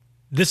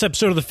This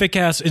episode of the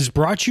Fitcast is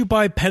brought to you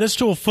by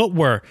Pedestal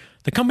Footwear,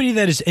 the company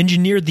that has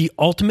engineered the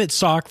ultimate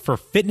sock for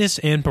fitness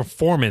and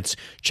performance.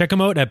 Check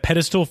them out at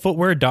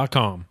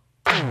pedestalfootwear.com.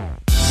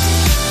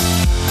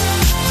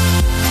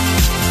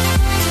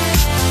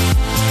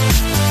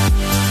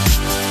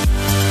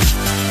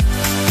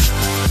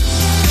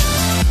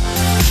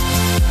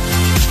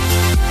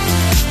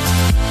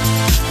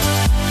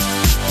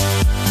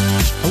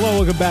 Hello,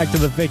 welcome back to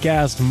the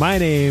Fitcast. My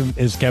name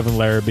is Kevin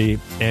Larrabee,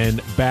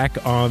 and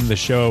back on the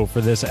show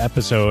for this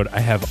episode,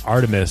 I have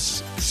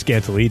Artemis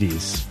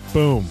Scantilides.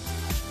 Boom.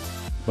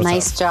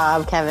 Nice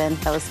job, Kevin.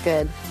 That was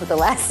good with the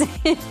last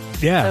name.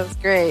 Yeah. That was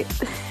great.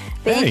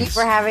 Thank you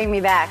for having me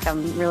back.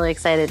 I'm really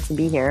excited to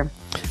be here.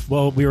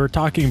 Well, we were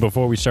talking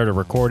before we started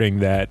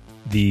recording that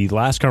the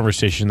last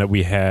conversation that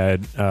we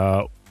had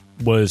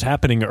was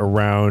happening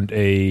around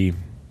an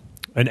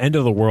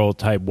end-of-the-world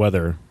type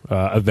weather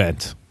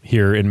event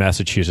here in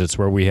Massachusetts,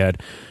 where we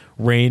had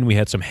rain, we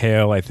had some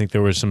hail, I think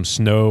there was some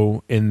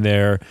snow in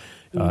there,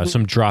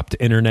 some dropped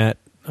internet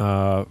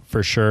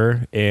for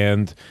sure,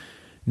 and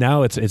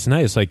now it's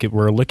nice. Like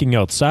we're looking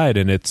outside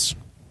and it's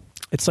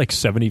like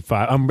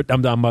 75.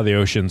 I'm down by the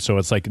ocean, so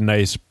it's like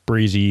nice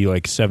breezy,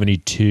 like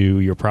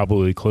 72. You're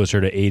probably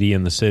closer to 80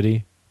 in the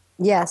city.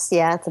 Yes,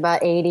 yeah, it's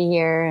about 80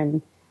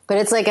 here, but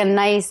it's like a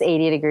nice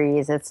 80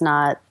 degrees. It's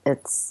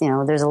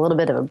there's a little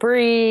bit of a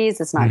breeze.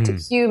 It's not too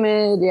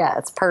humid. Yeah,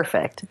 it's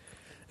perfect.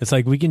 It's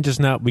like we can just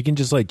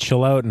like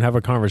chill out and have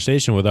a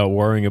conversation without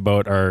worrying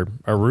about our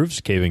roofs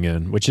caving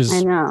in, which is,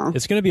 I know.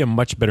 It's going to be a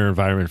much better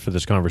environment for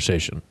this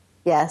conversation.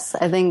 Yes,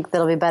 I think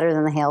that'll be better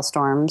than the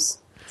hailstorms.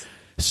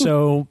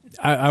 So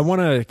I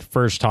want to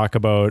first talk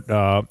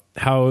about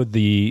how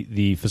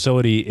the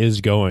facility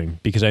is going,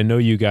 because I know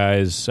you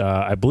guys,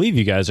 I believe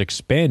you guys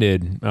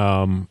expanded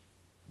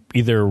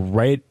either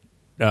right,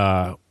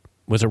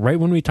 was it right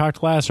when we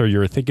talked last, or you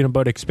were thinking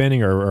about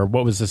expanding, or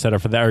what was the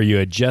setup for that? Or you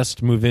had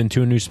just moved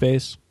into a new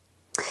space?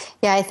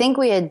 Yeah, I think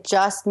we had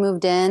just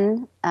moved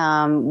in.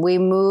 We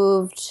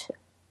moved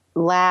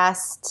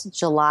last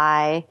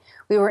July.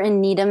 We were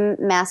in Needham,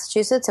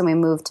 Massachusetts, and we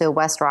moved to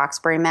West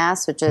Roxbury,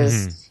 Mass, which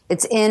is,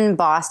 it's in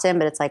Boston,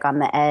 but it's like on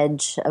the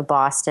edge of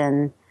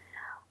Boston,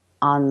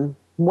 on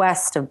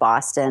west of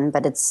Boston,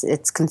 but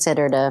it's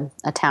considered a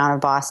town of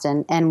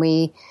Boston. And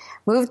we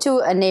moved to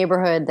a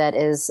neighborhood that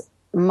is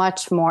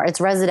much more, it's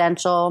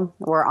residential.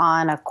 We're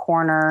on a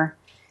corner.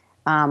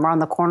 We're on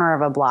the corner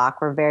of a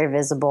block. We're very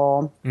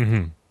visible.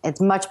 It's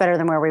much better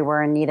than where we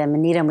were in Needham.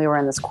 In Needham, we were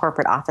in this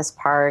corporate office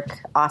park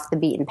off the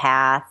beaten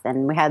path,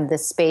 and we had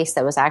this space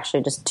that was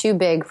actually just too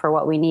big for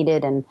what we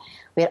needed, and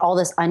we had all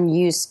this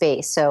unused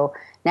space. So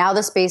now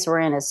the space we're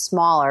in is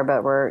smaller,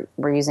 but we're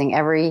using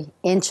every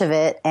inch of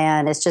it,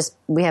 and it's just,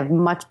 we have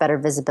much better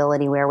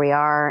visibility where we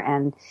are.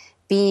 And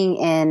being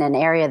in an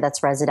area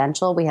that's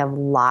residential, we have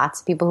lots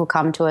of people who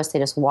come to us. They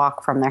just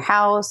walk from their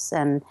house,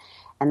 and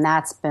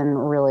that's been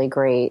really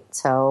great.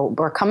 So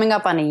we're coming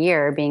up on a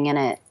year being in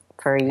it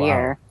for a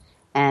year,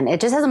 and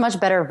it just has a much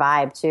better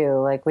vibe too.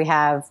 Like we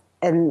have,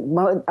 in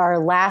our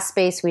last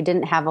space, we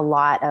didn't have a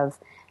lot of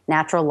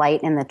natural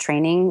light in the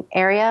training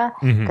area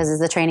because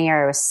the training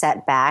area was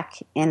set back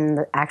in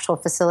the actual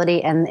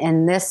facility. And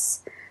in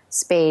this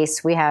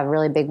space, we have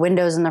really big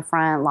windows in the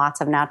front, lots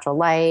of natural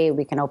light.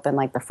 We can open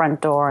like the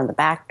front door and the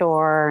back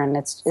door, and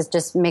it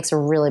just makes a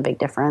really big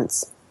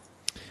difference.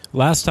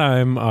 Last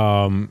time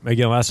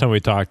we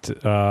talked,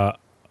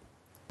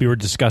 we were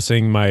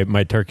discussing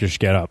my Turkish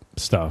get-up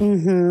stuff,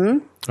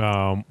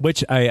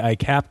 which I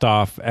capped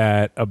off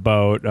at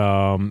about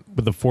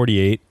with the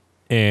 48,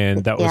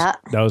 and that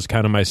was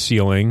kind of my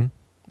ceiling.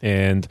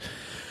 And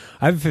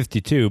I have a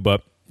 52,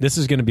 but this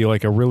is going to be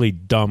like a really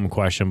dumb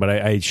question, but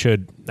I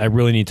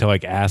really need to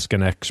like ask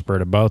an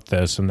expert about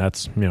this, and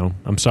that's,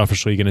 I'm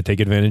selfishly going to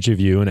take advantage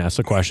of you and ask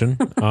the question.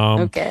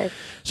 Okay.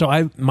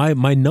 So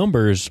my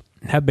numbers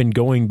have been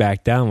going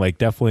back down, like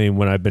definitely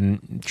when I've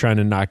been trying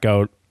to knock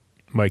out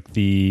like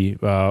the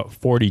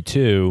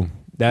 42,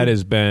 that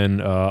has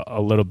been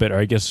a little bit, or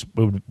I guess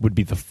would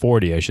be the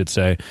 40, I should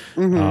say,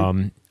 a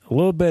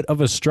little bit of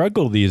a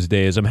struggle these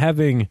days. I'm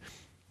having,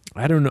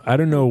 I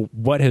don't know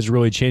what has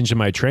really changed in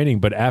my training,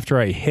 but after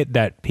I hit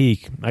that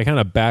peak, I kind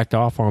of backed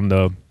off on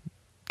the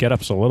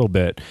get-ups a little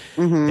bit,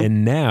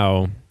 and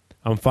now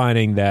I'm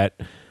finding that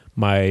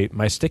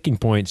my sticking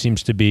point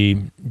seems to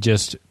be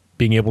just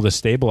being able to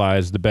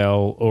stabilize the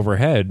bell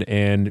overhead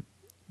and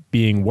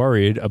being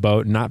worried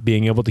about not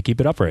being able to keep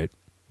it upright.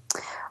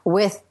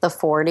 With the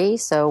 40,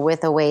 so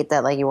with a weight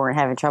that like you weren't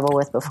having trouble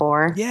with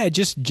before? Yeah,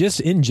 just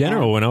in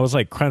general, when I was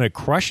like kind of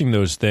crushing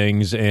those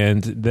things,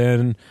 and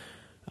then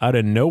out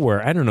of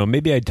nowhere, I don't know,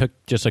 maybe I took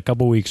just a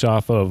couple weeks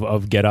off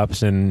of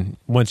get-ups, and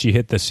once you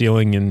hit the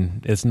ceiling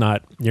and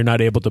you're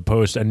not able to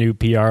post a new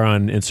PR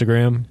on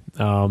Instagram,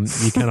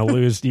 you kind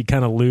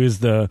of lose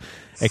the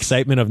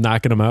excitement of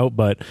knocking them out.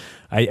 But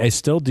I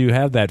still do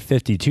have that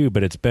 52,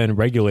 but it's been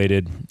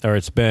regulated, or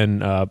it's been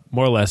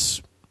more or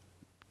less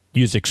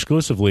used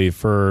exclusively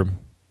for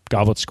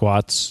goblet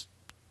squats,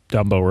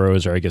 dumbbell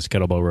rows, or I guess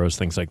kettlebell rows,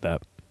 things like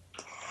that.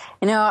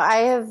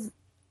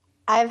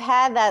 I I've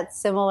had that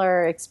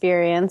similar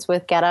experience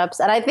with get-ups,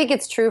 and I think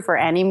it's true for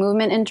any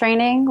movement in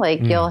training.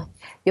 Like you'll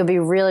be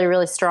really,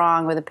 really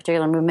strong with a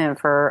particular movement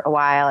for a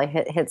while, like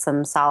hit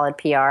some solid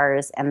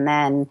PRs, and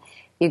then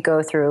you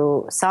go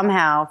through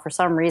somehow, for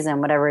some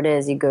reason, whatever it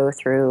is, you go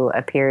through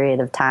a period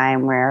of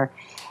time where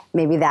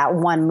maybe that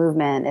one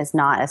movement is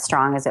not as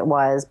strong as it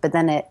was, but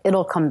then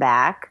it'll come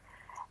back.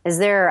 Is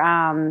there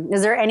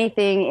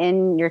anything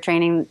in your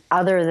training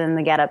other than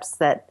the get-ups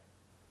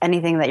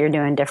anything that you're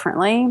doing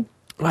differently?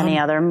 Any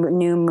other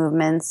new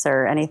movements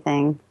or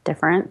anything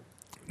different?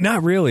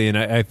 Not really, and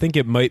I think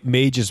it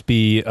may just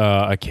be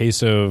a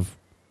case of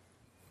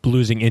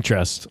losing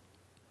interest.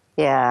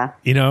 Yeah,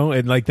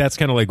 and like that's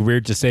kind of like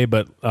weird to say,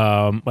 but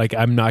like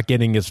I'm not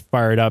getting as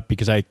fired up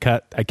because I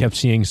kept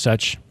seeing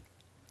such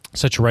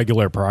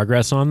regular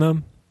progress on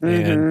them,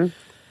 and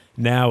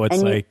now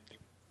it's like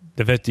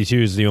the 52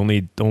 is the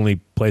only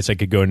place I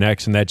could go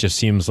next, and that just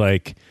seems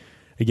like,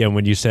 again,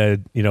 when you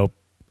said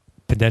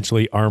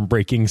potentially arm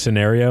breaking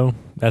scenario,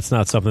 that's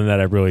not something that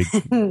I really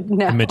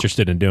am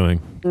interested in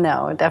doing.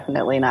 No,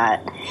 definitely not.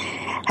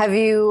 Have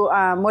you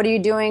what are you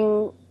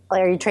doing?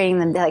 Like, are you training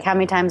them, like how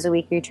many times a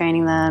week are you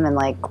training them, and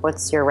like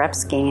what's your rep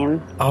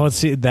scheme? Oh,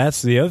 see,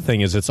 that's the other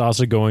thing, is it's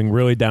also going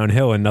really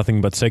downhill and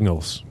nothing but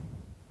signals.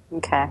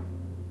 Okay.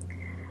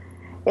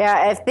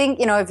 Yeah, I think,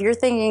 if you're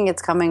thinking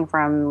it's coming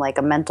from like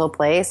a mental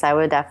place, I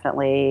would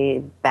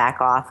definitely back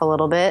off a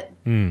little bit.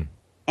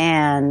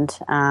 And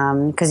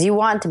because you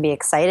want to be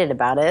excited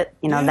about it,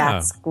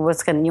 that's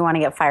what's you want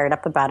to get fired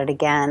up about it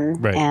again,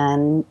 right.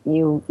 And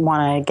you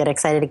want to get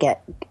excited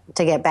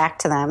to get back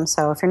to them.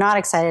 So if you're not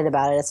excited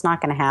about it, it's not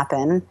going to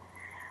happen.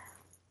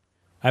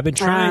 I've been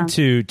trying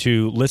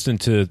to listen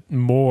to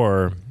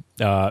more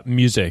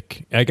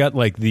music. I got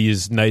like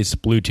these nice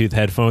Bluetooth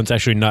headphones.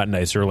 Actually, not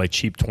nice; they're like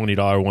cheap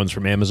 $20 ones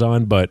from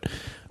Amazon. But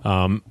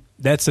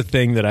that's the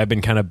thing that I've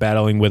been kind of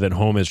battling with at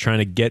home, is trying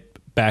to get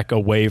back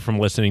away from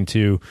listening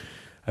to.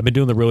 I've been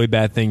doing the really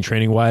bad thing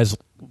training wise,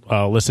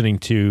 listening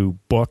to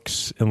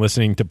books and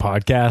listening to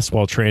podcasts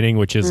while training,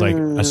 which is like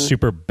a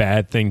super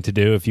bad thing to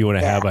do if you want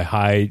to have a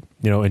high,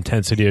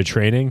 intensity of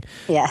training.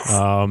 Yes.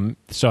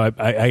 So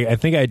I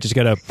think I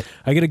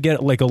gotta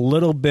get like a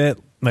little bit,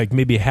 like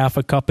maybe half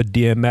a cup of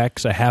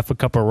DMX, a half a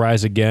cup of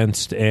Rise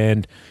Against,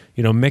 and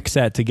mix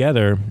that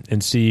together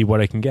and see what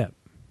I can get.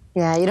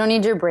 Yeah, you don't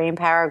need your brain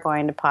power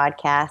going to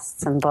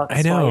podcasts and books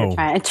while you're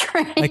trying to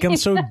train. Like, I'm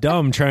so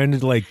dumb trying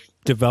to like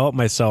develop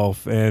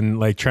myself and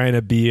like trying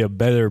to be a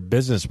better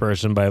business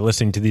person by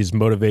listening to these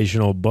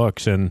motivational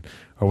books or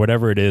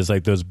whatever it is,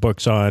 like those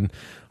books on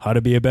how to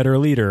be a better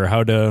leader,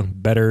 how to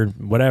better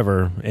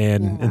whatever.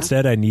 And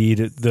instead I need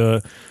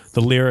the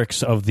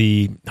lyrics of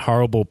the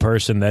horrible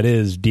person that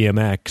is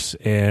DMX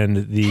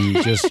and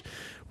the just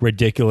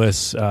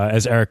ridiculous,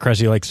 as Eric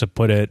Cressy likes to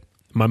put it,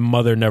 my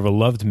mother never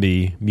loved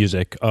me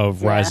music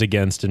of Rise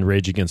Against and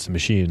Rage Against the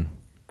Machine.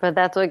 But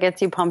that's what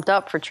gets you pumped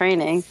up for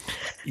training.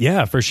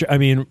 Yeah, for sure. I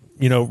mean,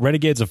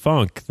 Renegades of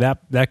Funk,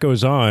 that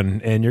goes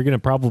on, and you're going to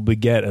probably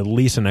get at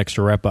least an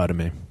extra rep out of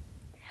me.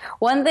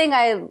 One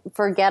thing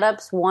for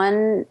get-ups,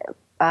 one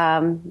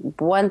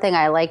thing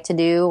I like to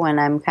do when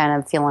I'm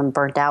kind of feeling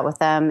burnt out with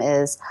them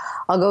is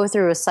I'll go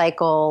through a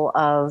cycle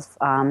of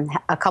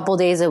a couple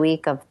days a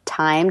week of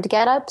timed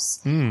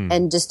get-ups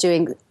and just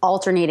doing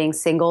alternating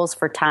singles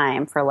for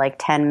time for like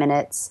 10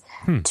 minutes,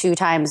 2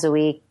 times a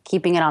week,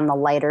 keeping it on the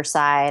lighter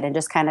side and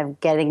just kind of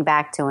getting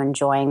back to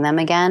enjoying them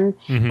again.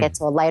 Get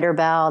to a lighter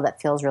bell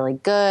that feels really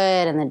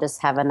good, and then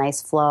just have a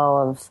nice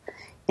flow of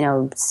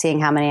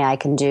seeing how many I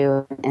can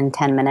do in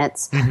 10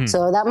 minutes.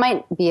 So that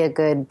might be a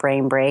good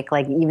brain break,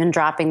 like even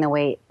dropping the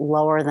weight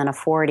lower than a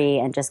 40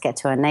 and just get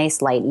to a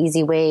nice, light,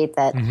 easy weight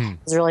that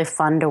is really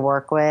fun to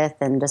work with,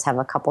 and just have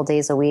a couple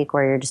days a week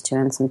where you're just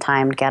doing some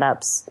timed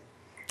get-ups.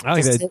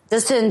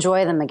 Just to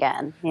enjoy them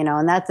again,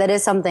 and that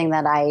is something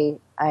that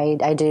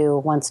I do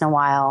once in a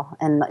while.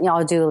 And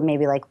I'll do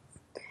maybe like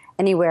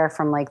anywhere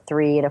from like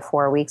 3 to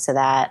 4 weeks of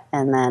that,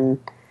 and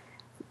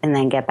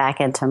then get back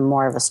into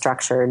more of a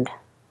structured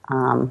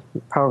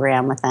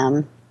program with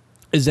them.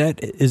 Is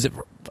it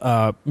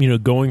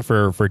going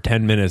for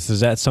 10 minutes, is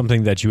that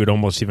something that you would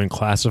almost even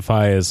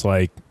classify as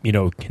like,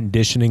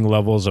 conditioning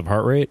levels of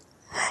heart rate?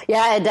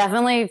 Yeah, it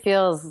definitely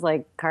feels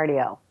like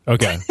cardio.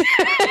 Okay.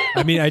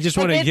 I mean, I just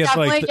want to get like... It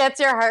definitely gets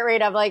your heart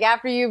rate up. Like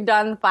after you've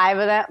done 5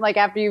 of them, like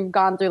after you've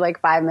gone through like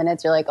 5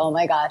 minutes, you're like, oh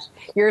my gosh,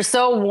 you're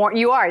so warm.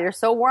 You're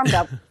so warmed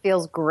up. It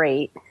feels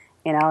great.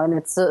 And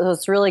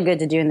it's really good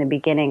to do in the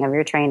beginning of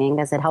your training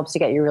because it helps to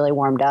get you really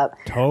warmed up.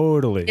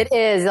 Totally. It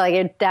is. Like,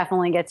 it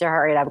definitely gets your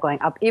heart rate up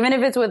going up, even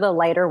if it's with a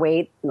lighter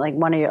weight, like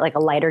one of your, like a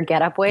lighter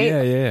get up weight.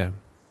 Yeah.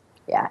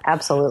 Yeah,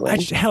 absolutely.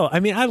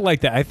 I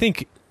like that.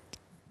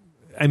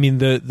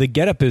 The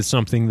get up is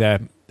something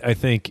that I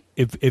think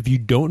if you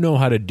don't know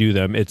how to do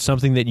them, it's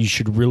something that you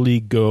should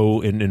really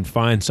go and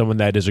find someone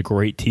that is a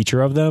great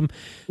teacher of them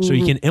so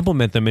you can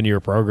implement them into your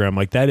program.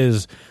 Like that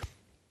is,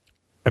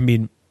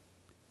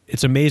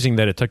 it's amazing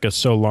that it took us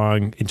so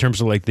long in terms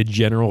of like the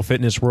general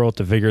fitness world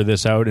to figure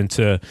this out and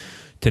to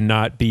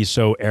not be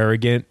so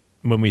arrogant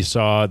when we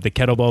saw the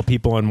kettlebell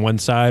people on one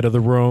side of the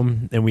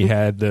room and we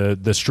had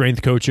the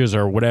strength coaches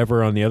or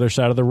whatever on the other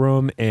side of the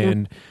room.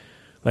 And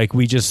like,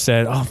 we just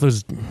said, oh,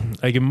 those,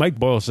 like, and Mike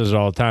Boyle says it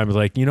all the time.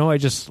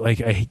 It's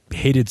like, I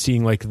hated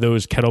seeing like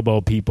those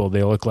kettlebell people.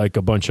 They look like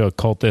a bunch of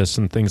cultists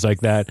and things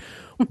like that.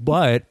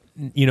 But,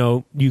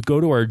 you go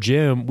to our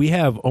gym, we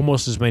have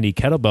almost as many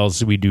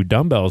kettlebells as we do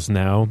dumbbells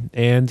now.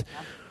 And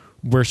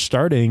we're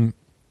starting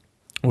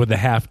with a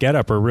half get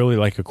up or really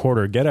like a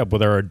quarter get up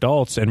with our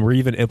adults. And we're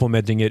even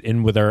implementing it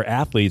in with our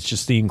athletes.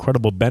 Just the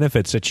incredible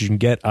benefits that you can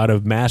get out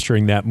of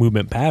mastering that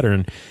movement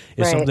pattern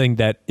is something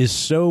that is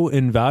so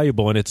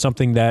invaluable. And it's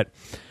something that,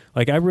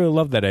 like, I really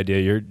love that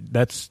idea.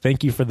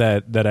 Thank you for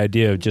that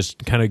idea of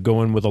just kind of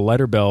going with a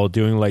letter bell,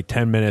 doing like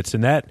 10 minutes.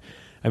 And that,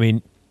 I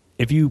mean,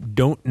 if you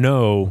don't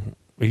know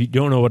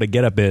what a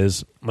get up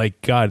is, like,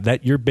 God,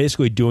 that you're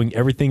basically doing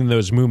everything in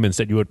those movements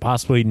that you would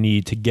possibly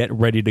need to get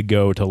ready to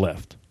go to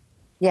lift.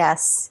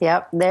 Yes.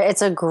 Yep.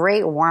 It's a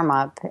great warm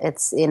up.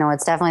 It's,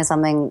 it's definitely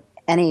something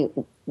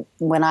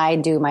when I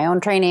do my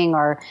own training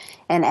or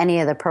in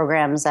any of the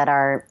programs at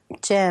our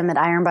gym at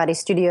Iron Body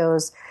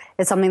Studios,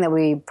 it's something that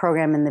we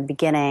program in the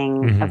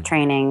beginning of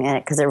training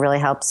because it really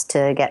helps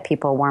to get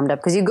people warmed up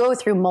because you go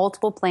through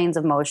multiple planes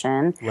of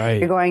motion. Right.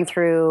 You're going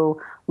through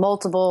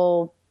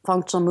multiple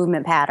functional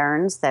movement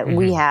patterns that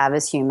we have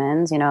as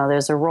humans.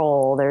 There's a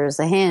roll, there's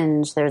a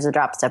hinge, there's a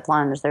drop step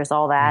lunge, there's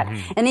all that.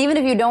 And even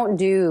if you don't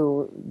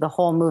do the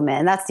whole movement,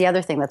 and that's the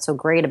other thing that's so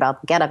great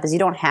about the get up is you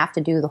don't have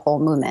to do the whole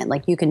movement.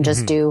 Like you can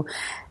just do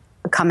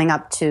coming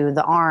up to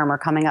the arm or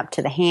coming up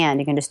to the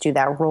hand. You can just do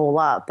that roll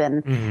up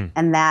and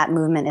that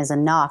movement is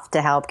enough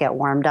to help get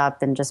warmed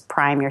up and just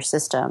prime your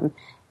system.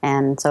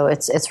 And so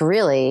it's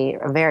really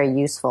a very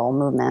useful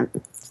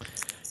movement.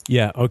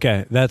 Yeah,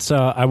 okay. That's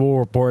I will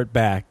report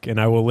back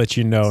and I will let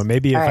you know.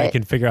 Maybe if I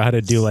can figure out how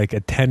to do like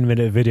a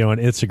 10-minute video on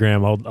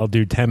Instagram, I'll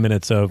do 10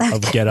 minutes of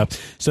get up.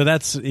 So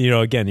that's,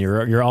 again,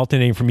 you're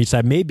alternating from each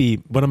side. Maybe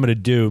what I'm going to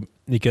do,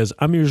 because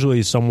I'm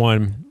usually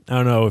someone, I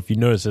don't know if you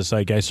notice this,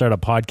 like I start a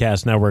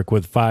podcast network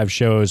with 5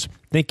 shows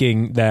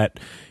thinking that,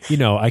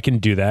 I can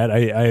do that.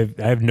 I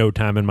have no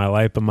time in my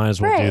life, but might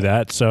as well do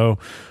that. So,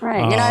 you're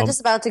not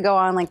just about to go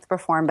on like the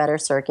Perform Better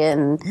circuit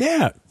and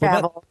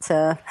travel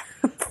to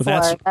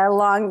Florida,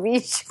 Long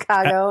Beach,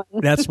 Chicago.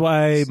 That's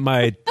why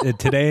my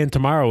today and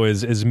tomorrow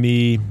is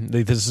me.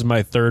 This is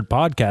my 3rd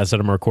podcast that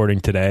I'm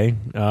recording today,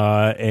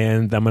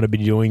 and I'm going to be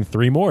doing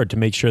 3 more to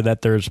make sure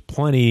that there's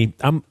plenty.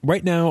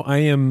 Right now I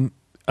am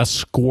a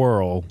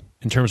squirrel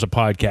in terms of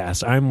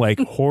podcasts. I'm like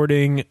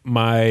hoarding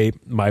my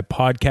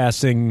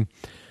podcasting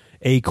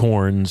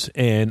acorns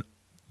and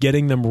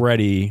getting them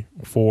ready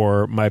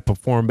for my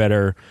Perform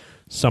Better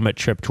Summit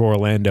trip to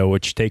Orlando,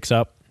 which takes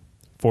up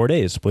 4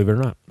 days, believe it or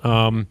not.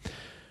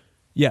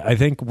 I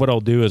think what I'll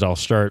do is I'll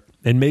start,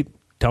 and maybe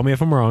tell me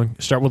if I'm wrong,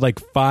 start with like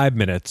 5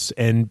 minutes.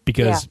 And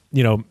because,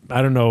 I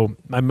don't know,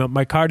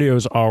 my cardio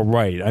is all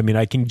right. I mean,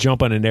 I can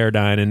jump on an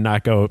Airdyne and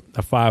not go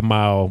a 5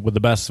 mile with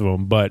the best of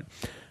them, but,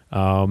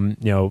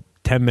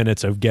 10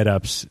 minutes of get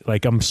ups,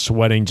 like I'm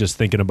sweating just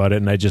thinking about it.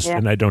 And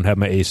and I don't have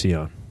my AC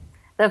on.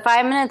 The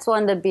 5 minutes will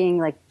end up being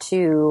like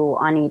 2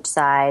 on each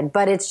side,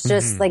 but it's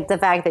just like the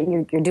fact that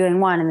you're doing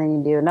one and then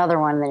you do another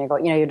one and then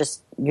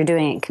you're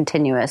doing it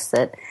continuous,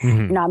 that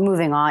you're not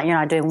moving on, you're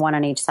not doing one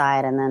on each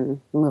side and then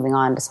moving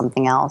on to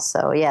something else.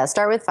 So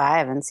start with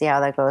 5 and see how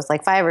that goes,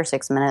 like 5 or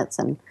 6 minutes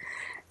and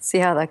see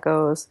how that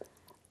goes.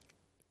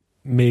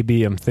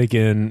 Maybe I'm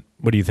thinking,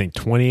 what do you think,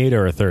 28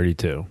 or a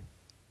 32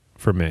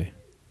 for me?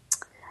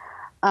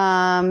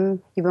 You've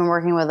been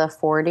working with a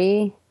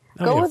 40.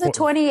 Go with a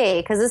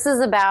 28 because this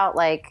is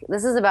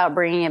about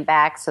bringing it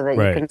back so that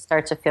you can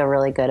start to feel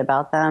really good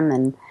about them.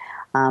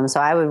 And so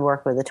I would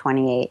work with a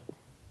 28.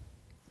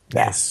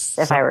 Yes,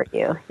 if I were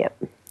you.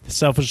 Yep.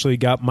 Selfishly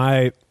got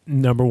my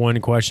number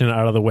one question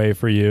out of the way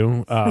for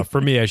you,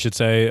 for me, I should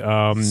say.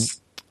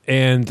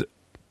 And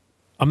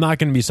I'm not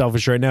going to be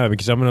selfish right now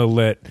because I'm going to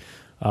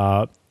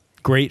let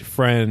great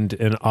friend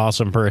and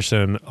awesome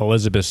person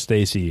Elizabeth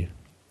Stacy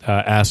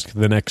ask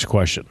the next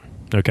question.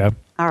 Okay.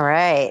 All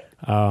right.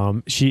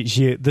 She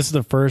this is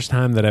the first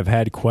time that I've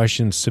had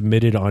questions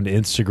submitted on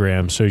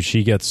Instagram, so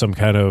she gets some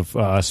kind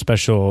of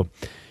special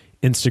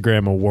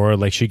Instagram award.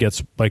 Like she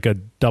gets like a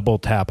double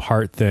tap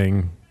heart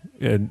thing.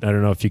 And I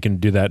don't know if you can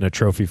do that in a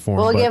trophy form.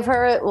 We'll give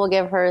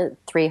her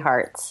 3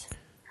 hearts.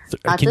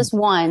 Not just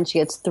one. She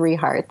gets 3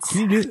 hearts.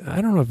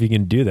 I don't know if you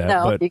can do that.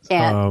 No, but, you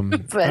can't.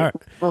 But right.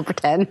 We'll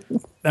pretend.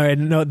 All right.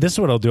 No, this is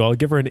what I'll do. I'll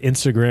give her an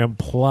Instagram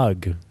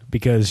plug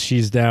because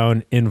she's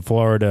down in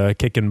Florida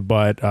kicking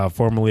butt,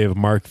 formerly of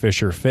Mark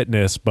Fisher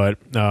Fitness. But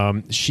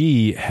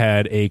she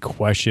had a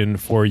question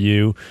for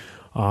you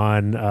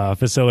on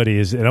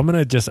facilities, and I'm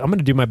gonna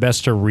do my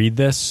best to read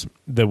this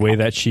the way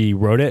that she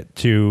wrote it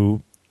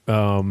to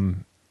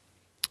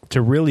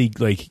really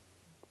like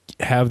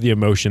have the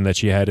emotion that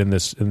she had in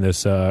this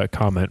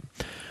comment.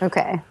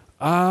 Okay.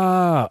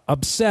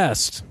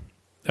 Obsessed.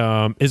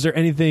 Is there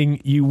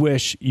anything you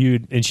wish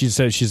you'd, and she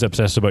says she's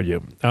obsessed about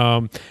you.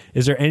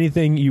 Is there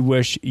anything you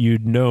wish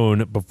you'd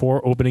known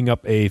before opening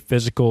up a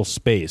physical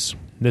space?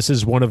 This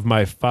is one of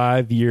my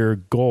 5-year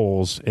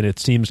goals, and it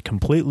seems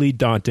completely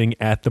daunting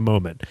at the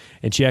moment.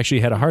 And she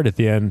actually had a heart at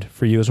the end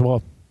for you as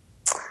well.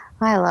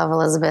 I love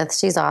Elizabeth.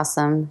 She's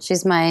awesome.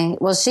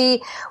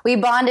 We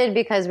bonded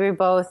because we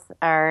both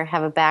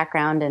have a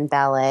background in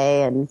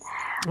ballet, and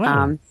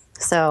Wow.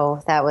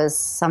 so that was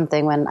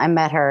something. When I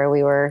met her,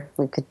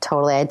 we could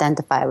totally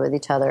identify with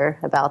each other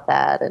about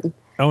that. And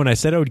and I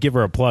said I would give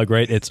her a plug,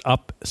 right? It's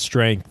Up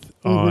Strength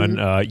on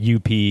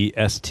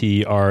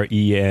UPSTRENGTH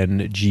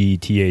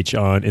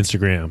on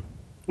Instagram.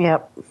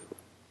 Yep.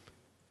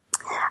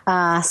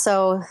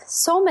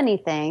 So many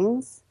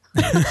things.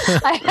 So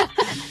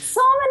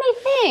many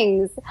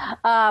things.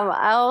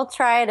 I'll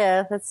try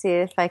to, let's see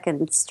if I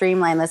can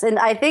streamline this. And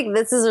I think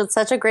this is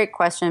such a great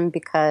question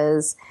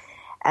because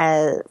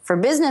for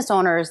business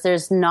owners,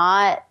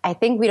 I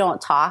think we don't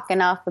talk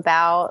enough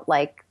about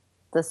like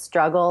the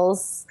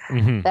struggles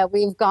that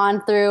we've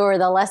gone through or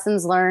the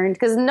lessons learned,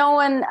 because no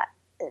one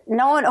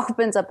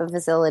opens up a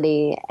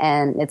facility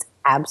and it's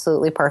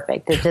absolutely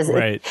perfect. It just,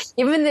 Right.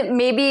 even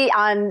maybe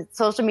on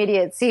social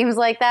media it seems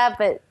like that,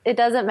 but it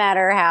doesn't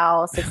matter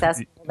how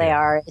successful they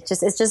are.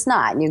 It's just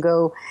not.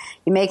 You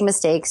make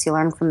mistakes, you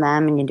learn from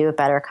them, and you do it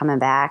better coming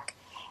back.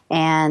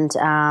 And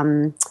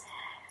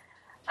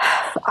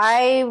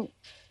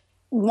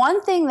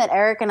one thing that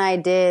Eric and I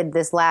did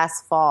this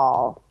last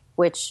fall,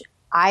 which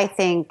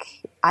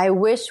I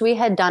wish we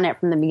had done it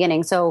from the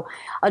beginning. So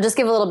I'll just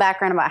give a little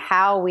background about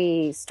how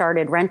we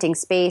started renting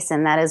space.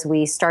 And that is,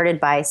 we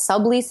started by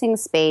subleasing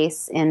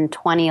space in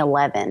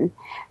 2011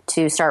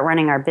 to start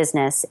running our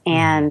business.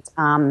 And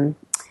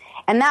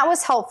that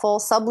was helpful.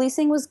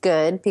 Subleasing was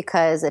good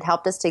because it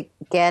helped us to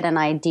get an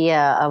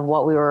idea of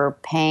what we were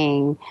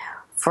paying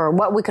for,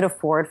 what we could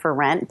afford for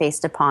rent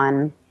based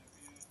upon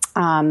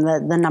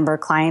the number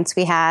of clients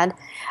we had.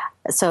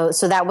 So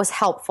that was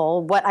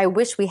helpful. What I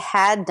wish we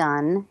had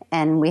done,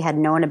 and we had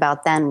known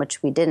about then,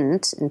 which we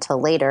didn't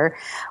until later,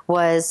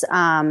 was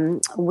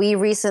we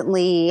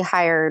recently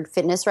hired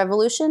Fitness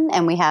Revolution,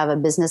 and we have a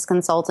business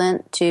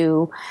consultant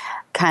to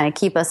kind of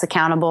keep us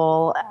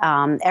accountable.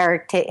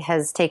 Eric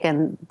is,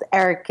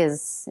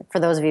 for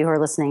those of you who are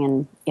listening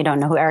and you don't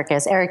know who Eric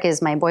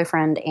is my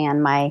boyfriend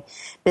and my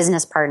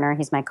business partner.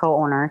 He's my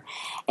co-owner,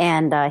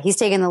 and he's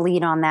taken the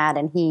lead on that,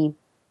 and he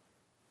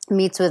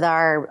meets with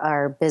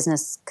our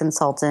business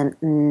consultant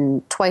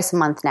twice a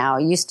month now.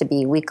 It used to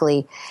be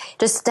weekly,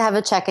 just to have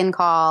a check-in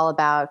call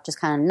about just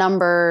kind of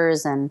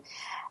numbers and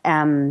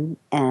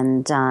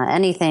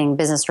anything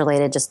business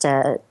related, just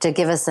to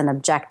give us an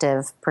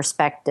objective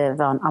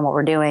perspective on what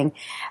we're doing.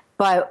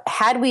 But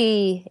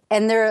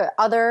and there are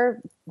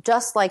other,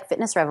 just like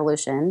Fitness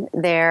Revolution,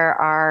 there's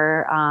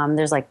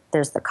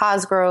the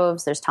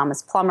Cosgroves, there's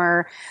Thomas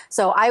Plummer.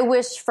 So I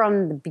wish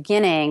from the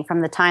beginning,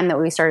 from the time that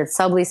we started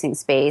subleasing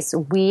space,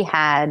 we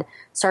had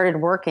started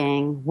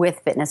working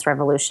with Fitness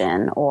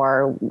Revolution,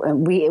 or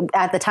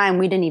at the time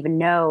we didn't even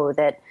know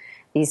that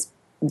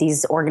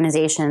these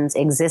organizations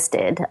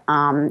existed.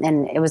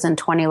 And it was in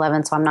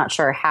 2011, so I'm not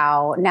sure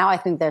how. Now I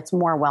think that's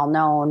more well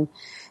known,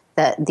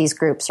 that these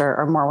groups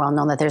are more well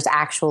known, that there's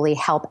actually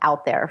help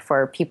out there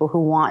for people who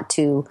want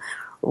to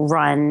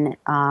run,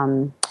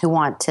 who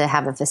want to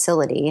have a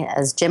facility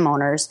as gym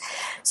owners.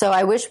 So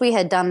I wish we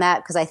had done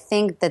that, because I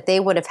think that they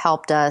would have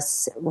helped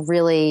us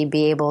really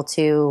be able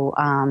to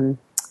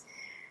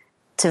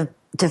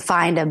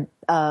find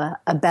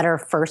a better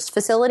first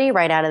facility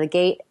right out of the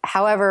gate.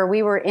 However,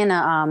 we were in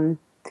a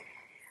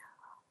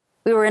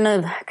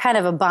kind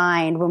of a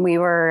bind when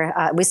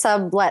we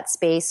sublet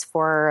space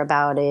for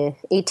about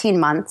 18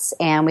 months,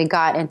 and we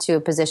got into a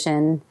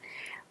position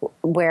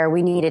where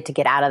we needed to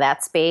get out of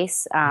that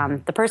space.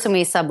 The person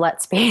we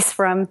sublet space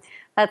from,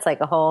 that's like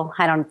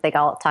I don't think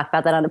I'll talk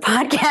about that on the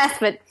podcast,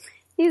 but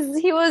he's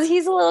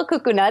a little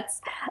cuckoo nuts.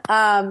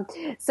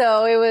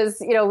 So it was,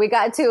 we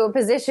got to a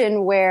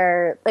position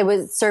where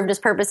it served its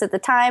purpose at the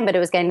time, but it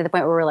was getting to the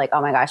point where we're like,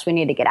 oh my gosh, we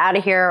need to get out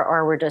of here,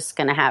 or we're just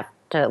going to have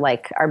to,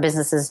 our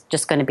business is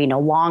just going to be no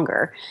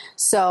longer.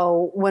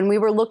 So when we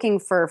were looking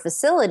for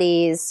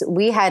facilities,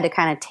 we had to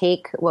kind of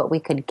take what we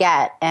could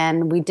get,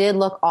 and we did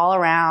look all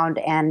around,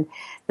 and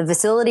the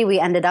facility we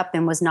ended up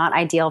in was not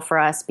ideal for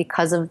us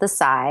because of the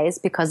size,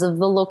 because of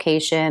the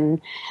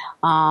location.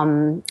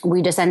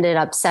 We just ended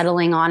up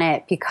settling on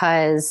it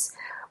because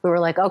we were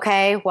like,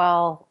 okay,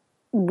 well,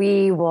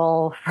 we're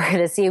going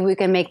to see if we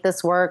can make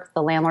this work.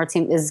 The landlord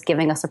is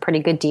giving us a pretty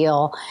good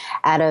deal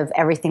out of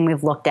everything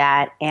we've looked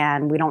at,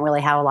 and we don't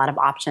really have a lot of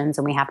options,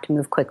 and we have to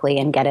move quickly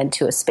and get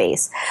into a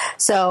space.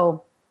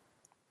 So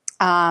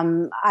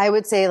I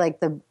would say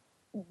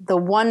the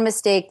one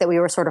mistake that we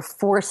were sort of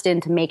forced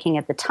into making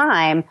at the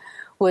time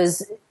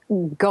was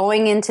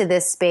going into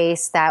this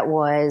space that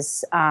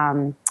was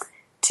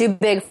too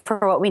big for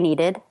what we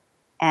needed,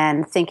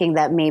 and thinking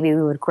that maybe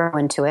we would grow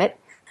into it.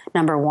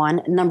 Number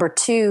one. Number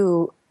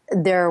two,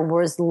 there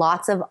was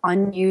lots of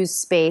unused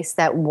space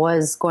that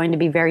was going to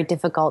be very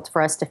difficult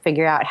for us to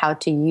figure out how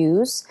to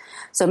use.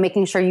 So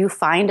making sure you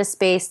find a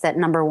space that,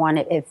 number one,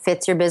 it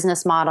fits your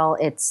business model.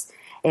 It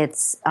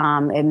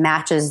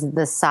matches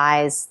the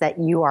size that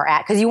you are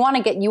at, because you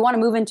want to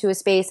move into a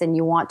space and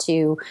you want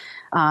to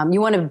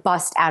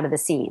bust out of the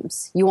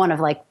seams. You want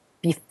to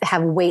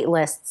have wait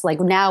lists.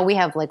 Like now we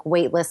have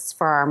wait lists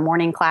for our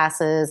morning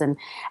classes, and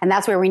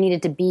that's where we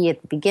needed to be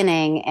at the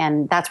beginning.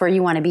 And that's where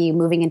you want to be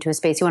moving into a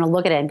space. You want to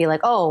look at it and be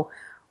like, oh,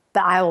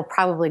 but I will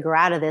probably grow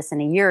out of this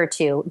in a year or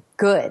two.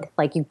 Good.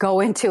 Like you go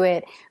into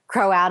it,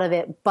 grow out of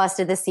it, bust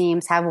at the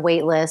seams, have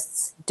wait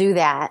lists, do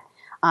that.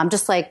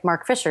 Just like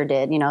Mark Fisher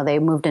did. They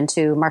moved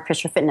into Mark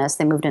Fisher Fitness.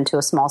 They moved into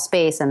a small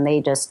space and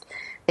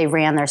they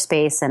ran their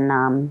space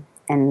and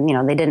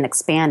they didn't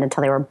expand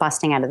until they were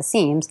busting out of the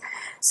seams.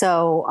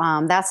 So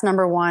that's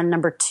number one.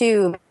 Number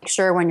two, make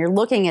sure when you're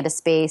looking at a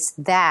space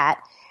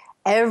that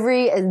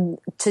to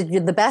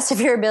the best of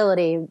your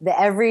ability,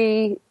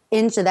 every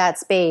inch of that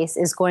space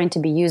is going to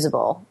be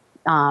usable.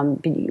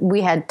 We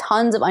had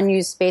tons of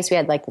unused space. We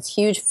had this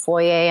huge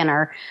foyer in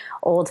our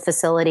old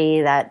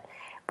facility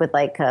with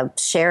a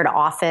shared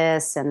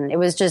office, and it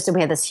was just,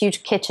 we had this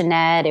huge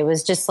kitchenette. It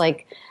was just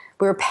we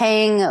were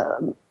paying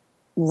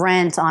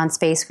rent on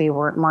space we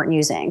weren't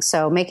using.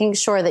 So making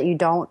sure that you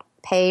don't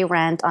pay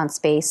rent on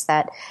space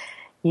that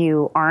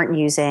you aren't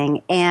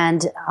using.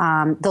 And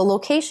the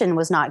location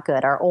was not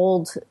good. Our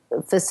old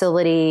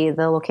facility,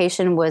 the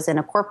location was in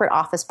a corporate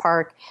office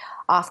park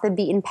off the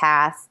beaten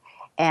path,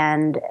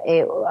 and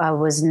it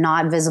was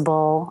not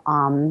visible.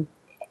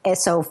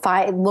 So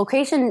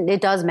location, it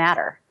does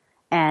matter.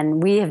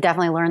 And we have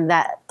definitely learned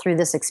that through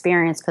this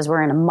experience, because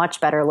we're in a much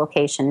better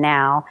location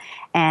now.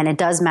 And it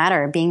does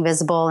matter being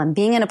visible and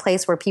being in a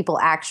place where people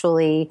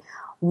actually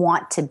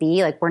want to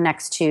be. We're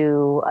next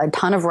to a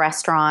ton of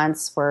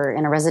restaurants. We're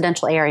in a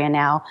residential area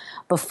now.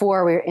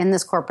 Before, we were in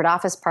this corporate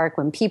office park.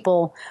 When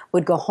people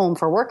would go home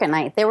for work at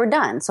night, they were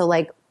done. So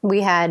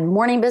we had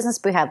morning business,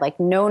 but we had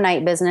no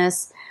night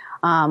business.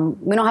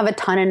 We don't have a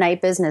ton of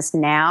night business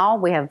now.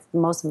 We have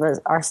most of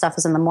our stuff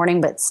is in the morning,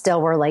 but still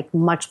we're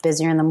much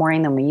busier in the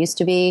morning than we used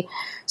to be.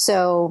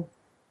 So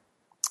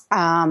just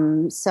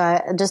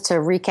to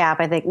recap,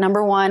 I think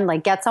number one,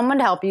 get someone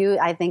to help you.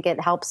 I think it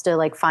helps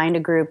to find a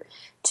group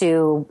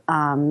to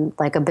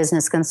a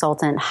business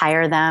consultant,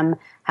 hire them,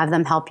 have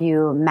them help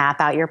you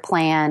map out your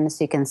plan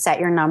so you can set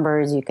your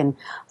numbers. You can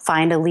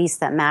find a lease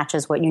that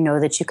matches what you know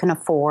that you can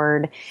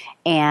afford,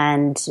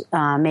 and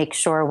make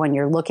sure when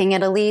you're looking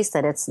at a lease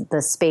that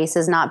the space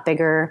is not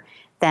bigger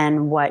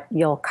than what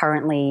you'll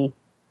currently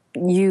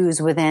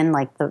use within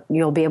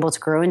you'll be able to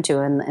grow into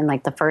in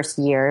the first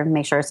year.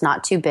 Make sure it's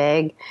not too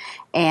big,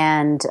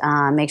 and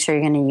make sure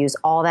you're going to use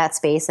all that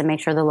space, and make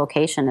sure the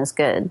location is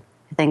good.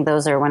 I think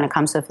those are, when it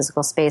comes to a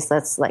physical space,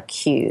 that's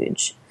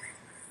huge.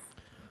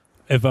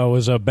 If I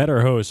was a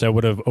better host, I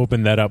would have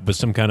opened that up with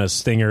some kind of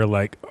stinger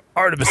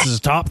Artemis's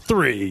top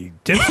 3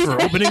 tips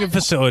for opening a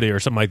facility or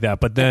something like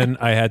that. But then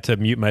I had to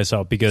mute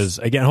myself because,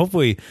 again,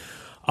 hopefully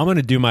I'm going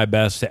to do my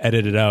best to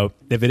edit it out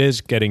if it is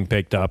getting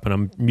picked up, and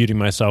I'm muting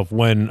myself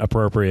when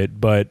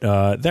appropriate. But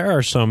there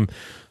are some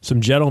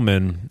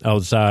gentlemen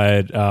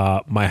outside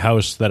my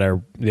house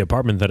the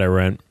apartment that I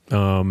rent,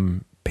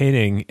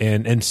 painting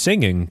and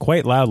singing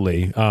quite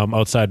loudly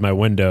outside my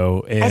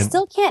window. And I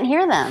still can't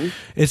hear them.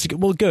 It's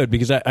good,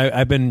 because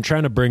I've been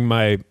trying to bring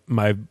my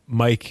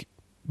mic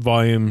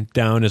volume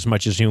down as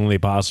much as humanly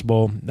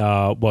possible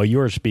while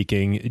you're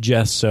speaking,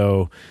 just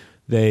so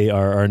they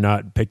are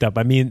not picked up.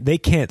 I mean, they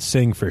can't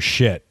sing for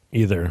shit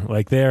either.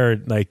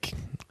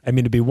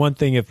 It'd be one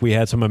thing if we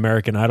had some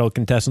American Idol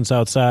contestants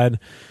outside,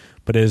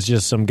 but it's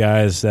just some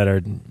guys that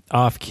are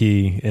off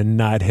key and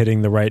not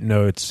hitting the right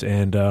notes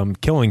and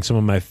killing some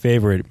of my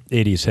favorite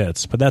 80s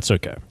hits. But that's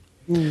okay.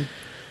 I'm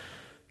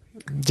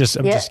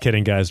just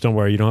kidding, guys. Don't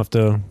worry. You don't have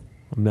to.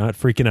 I'm not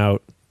freaking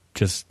out.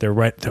 Just they're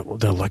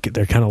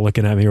kind of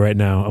looking at me right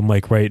now. I'm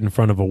right in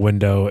front of a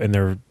window, and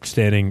they're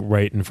standing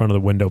right in front of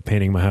the window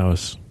painting my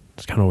house.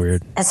 It's kind of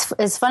weird.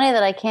 It's funny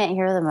that I can't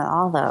hear them at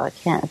all, though. I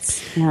can't.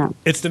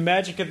 It's the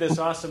magic of this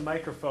awesome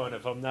microphone.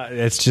 If I'm not,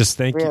 it's just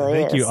thank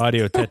you,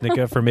 Audio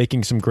Technica, for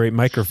making some great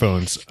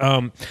microphones.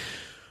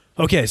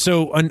 Okay,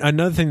 so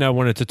another thing that I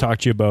wanted to talk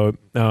to you about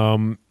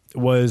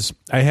was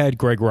I had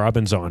Greg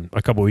Robbins on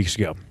a couple weeks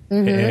ago,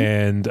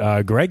 and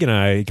Greg and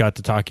I got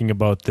to talking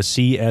about the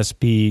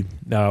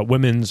CSP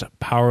Women's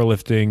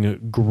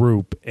Powerlifting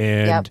Group,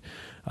 and. Yep.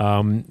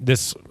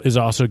 This is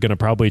also going to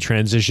probably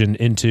transition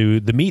into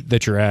the meet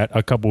that you're at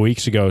a couple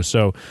weeks ago.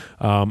 So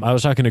I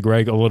was talking to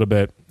Greg a little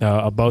bit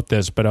about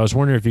this, but I was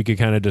wondering if you could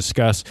kind of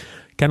discuss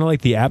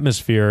the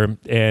atmosphere.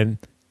 And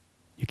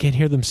you can't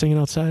hear them singing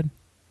outside?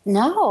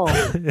 No.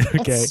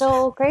 Okay. It's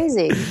so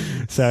crazy.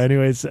 So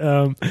anyways,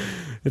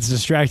 it's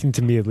distracting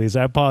to me, at least.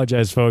 I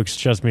apologize, folks.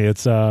 Trust me,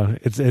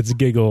 it's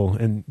giggle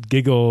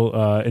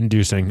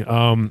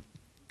inducing.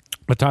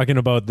 But talking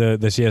about the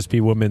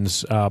CSP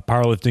Women's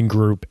Powerlifting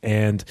Group,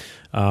 and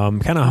I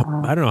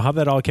don't know how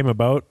that all came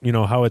about,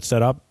 how it's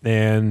set up,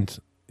 and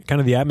kind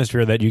of the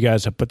atmosphere that you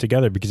guys have put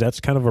together, because that's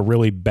kind of a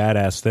really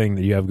badass thing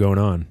that you have going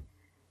on.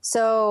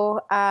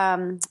 So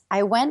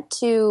I went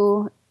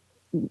to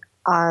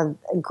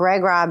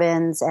Greg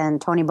Robbins and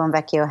Tony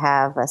Bonvecchio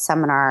have a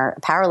seminar,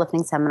 a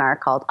powerlifting seminar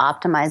called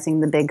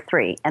Optimizing the Big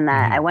Three. And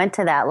that I went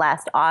to that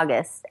last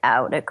August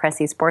out at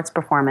Cressy Sports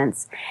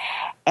Performance.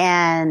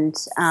 And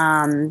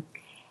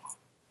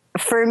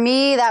for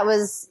me, that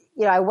was,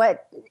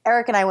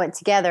 Eric and I went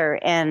together,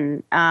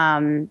 and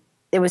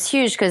it was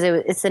huge because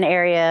it's an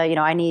area,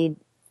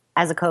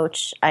 as a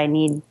coach, I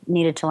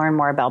needed to learn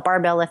more about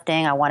barbell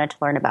lifting. I wanted to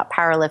learn about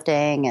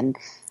powerlifting, and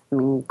I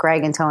mean,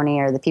 Greg and Tony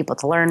are the people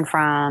to learn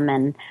from.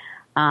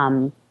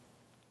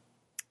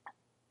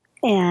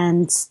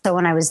 And so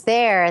when I was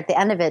there at the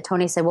end of it,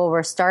 Tony said, well,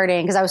 we're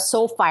starting, because I was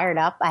so fired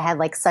up. I had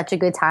like such a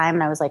good time,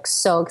 and I was like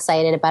so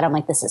excited about it. I'm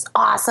like, this is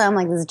awesome.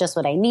 Like, this is just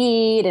what I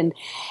need. And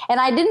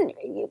I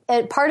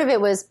didn't, part of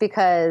it was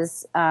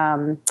because,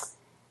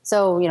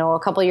 so, a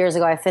couple of years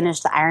ago, I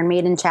finished the Iron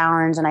Maiden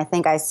Challenge, and I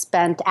think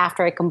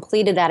after I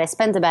completed that, I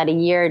spent about a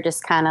year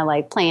just kind of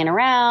like playing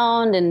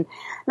around and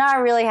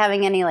not really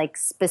having any like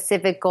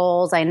specific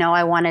goals. I know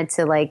I wanted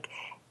to like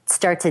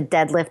start to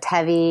deadlift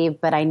heavy,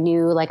 but I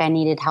knew like I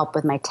needed help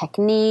with my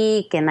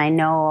technique, and I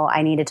know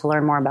I needed to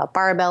learn more about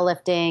barbell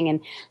lifting. And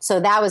so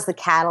that was the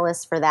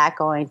catalyst for that,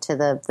 going to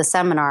the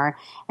seminar.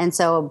 And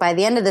so by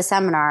the end of the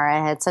seminar,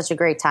 I had such a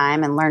great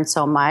time and learned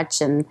so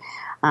much. And,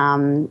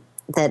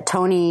 that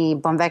Tony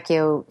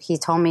Bonvecchio, he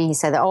told me, he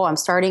said, I'm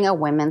starting a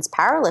women's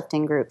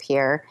powerlifting group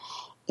here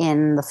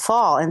in the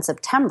fall, in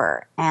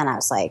September. And I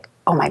was like,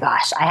 oh my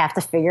gosh, I have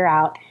to figure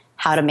out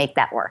how to make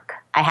that work.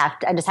 I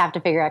just have to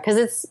figure out, because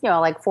it's,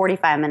 like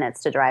 45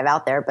 minutes to drive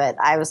out there, but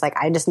I was like,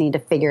 I just need to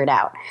figure it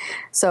out.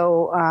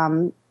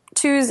 So,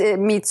 it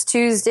meets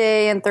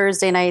Tuesday and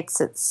Thursday nights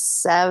at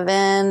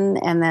 7,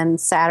 and then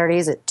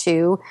Saturdays at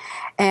 2.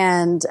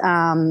 And,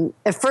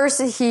 at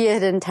first he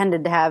had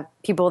intended to have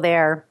people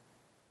there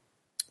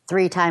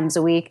 3 times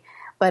a week,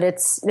 but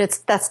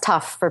that's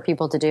tough for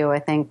people to do, I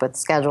think, with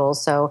schedules.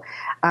 So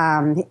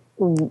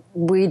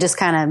we just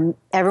kind of,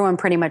 everyone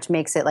pretty much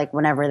makes it like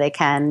whenever they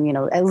can,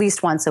 at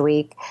least once a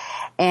week.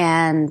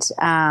 And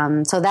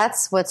so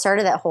that's what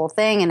started that whole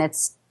thing. And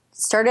it's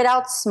started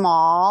out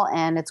small,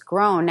 and it's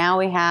grown. Now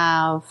we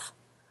have,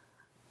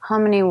 how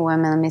many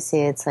women? Let me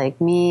see. It's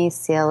like me,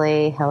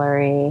 Celie,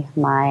 Hillary,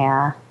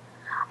 Maya.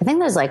 I think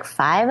there's like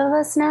 5 of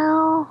us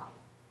now.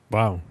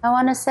 Wow. I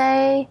want to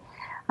say.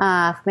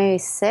 Maybe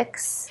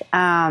 6.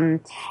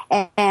 And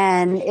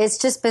it's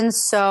just been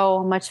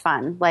so much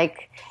fun.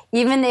 Like,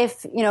 even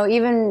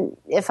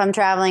if I'm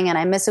traveling and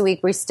I miss a week,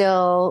 we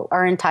still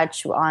are in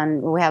touch we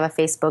have a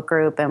Facebook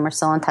group, and we're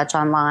still in touch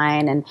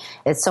online. And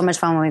it's so much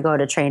fun when we go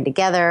to train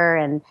together.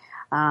 And,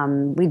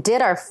 we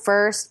did our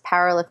first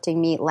powerlifting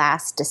meet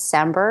last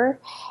December,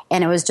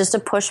 and it was just a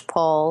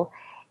push-pull,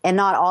 and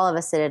not all of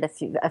us did it.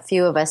 A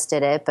few of us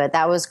did it, but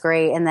that was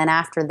great. And then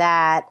after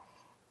that,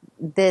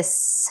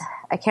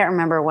 I can't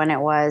remember when it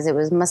was.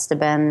 Must have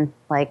been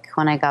like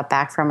when I got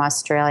back from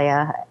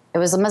Australia. It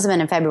must have been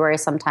in February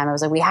sometime. I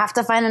was like, we have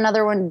to find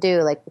another one to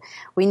do. Like,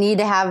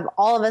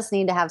 all of us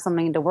need to have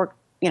something to work,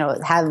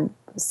 have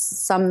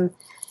some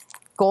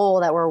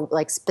goal that we're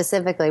like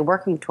specifically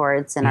working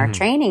towards in our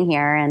training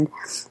here.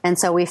 And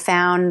so we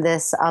found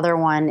this other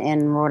one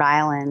in Rhode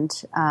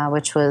Island,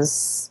 which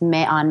was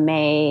on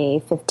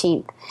May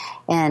 15th.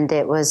 And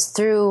it was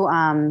through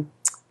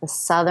the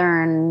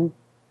Southern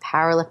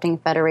Powerlifting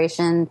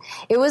Federation.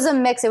 It was a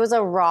mix. It was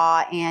a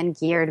raw and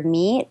geared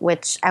meet,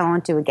 which I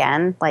won't do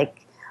again.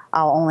 Like,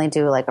 I'll only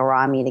do like a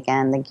raw meet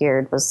again. The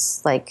geared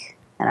was like,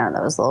 I don't know,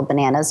 that was little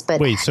bananas.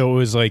 But wait, so it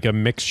was like a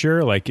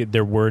mixture? Like,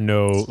 there were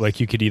no, like,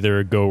 you could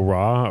either go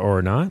raw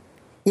or not?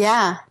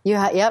 Yeah.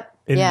 Yep.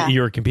 And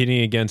you were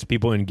competing against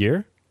people in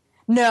gear?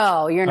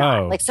 No, you're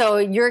not. Like, so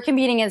you're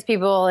competing against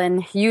people,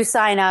 and you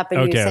sign up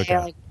and you say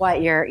like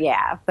what you're,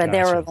 but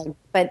there were like,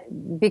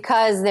 but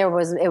because it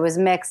was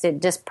mixed,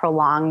 it just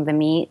prolonged the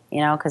meet,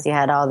 because you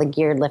had all the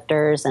geared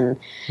lifters and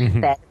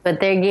that put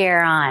their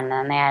gear on,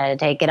 and they had to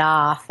take it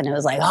off, and it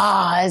was like,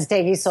 it's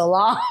taking so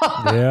long.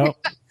 Yeah.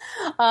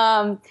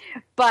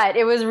 But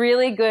it was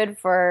really good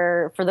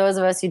for those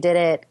of us who did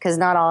it, because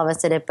not all of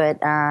us did it, but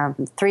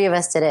 3 of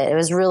us did it. It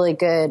was really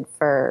good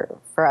for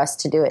us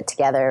to do it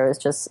together. It was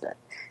just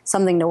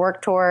something to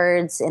work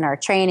towards in our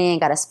training,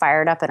 got us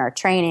fired up in our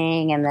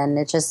training. And then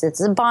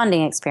it's a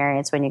bonding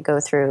experience when you go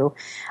through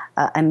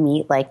a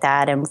meet like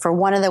that. And for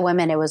one of the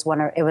women, it was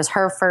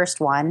her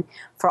first one.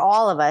 For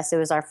all of us, it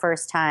was our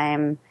first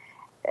time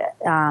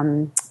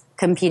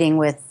competing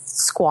with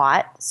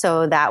squat.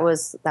 So that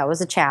was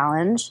a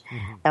challenge.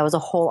 That was a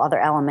whole other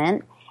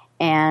element.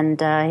 And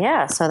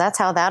so that's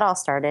how that all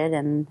started.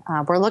 And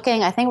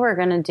I think we're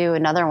going to do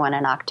another one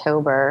in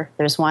October.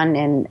 There's one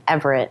in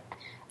Everett,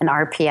 an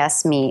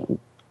RPS meet.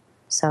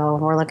 So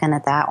we're looking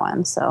at that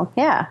one. So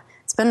yeah,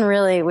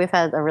 we've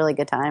had a really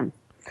good time.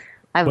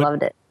 I've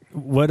loved it.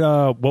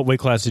 What weight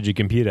class did you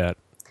compete at?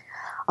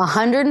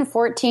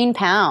 114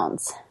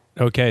 pounds.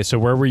 Okay. So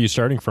where were you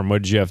starting from?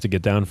 What did you have to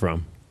get down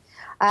from?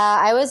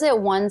 I was at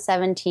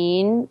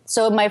 117.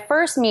 So my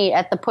first meet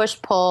at the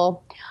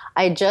push-pull,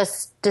 I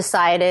just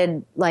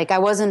decided, like, I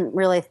wasn't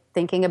really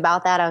thinking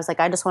about that. I was like,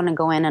 I just want to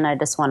go in and I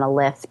just want to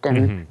lift.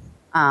 And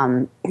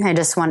I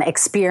just want to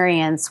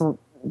experience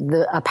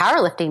a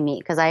powerlifting meet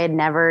because I had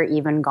never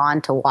even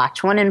gone to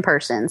watch one in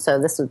person. So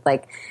this was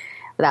like,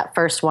 that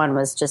first one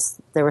was just,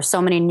 there were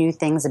so many new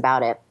things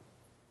about it.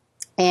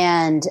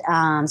 And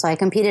so I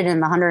competed in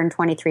the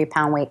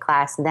 123-pound weight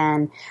class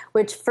then,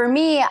 which for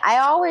me, I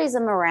always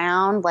am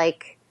around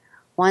like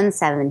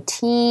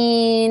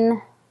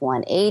 117,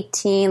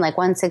 118, like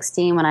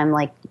 116 when I'm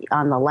like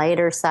on the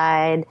lighter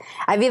side.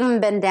 I've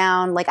even been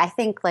down, like I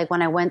think like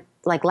when I went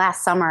like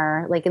last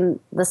summer, like in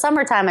the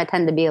summertime, I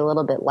tend to be a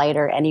little bit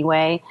lighter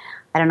anyway.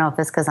 I don't know if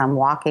it's because I'm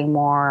walking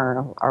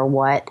more or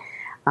what.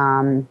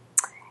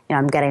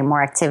 I'm getting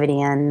more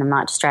activity in. I'm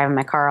not just driving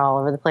my car all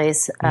over the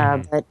place.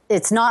 But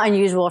it's not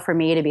unusual for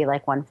me to be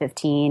like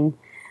 115.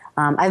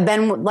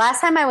 Last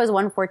time I was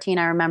 114,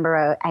 I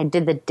remember I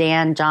did the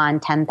Dan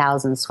John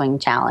 10,000 swing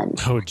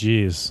challenge. Oh,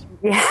 geez.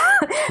 Yeah.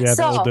 Yeah,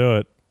 that'll do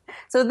it.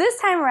 So this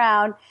time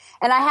around,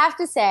 and I have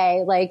to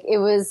say, like, it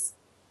was,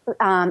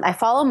 I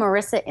follow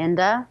Marissa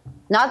Inda.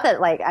 Not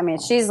that, like, I mean,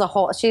 she's a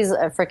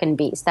freaking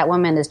beast. That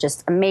woman is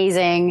just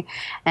amazing,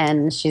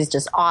 and she's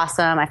just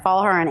awesome. I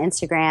follow her on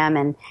Instagram,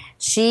 and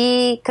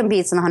she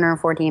competes in the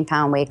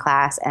 114-pound weight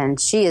class, and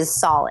she is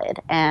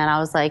solid. And I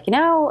was like,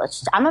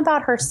 I'm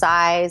about her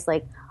size.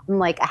 Like, I'm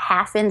like a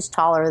half inch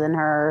taller than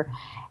her,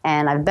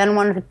 and I've been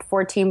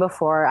 114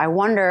 before. I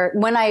wonder,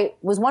 when I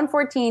was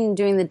 114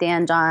 doing the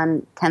Dan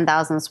John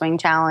 10,000 swing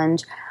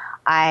challenge,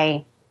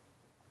 I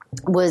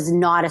was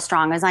not as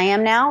strong as I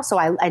am now. So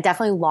I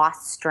definitely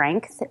lost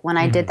strength when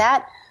I did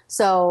that.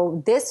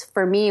 So this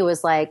for me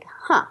was like,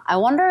 I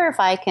wonder if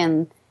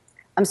I'm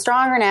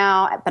stronger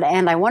now,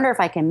 and I wonder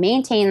if I can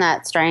maintain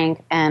that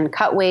strength and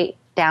cut weight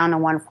down to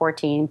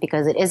 114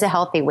 because it is a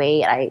healthy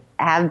weight. I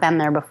have been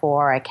there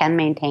before. I can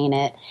maintain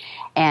it.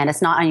 And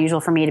it's not unusual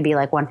for me to be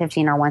like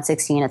 115 or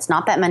 116. It's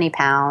not that many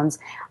pounds.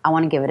 I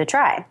want to give it a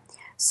try.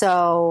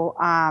 So,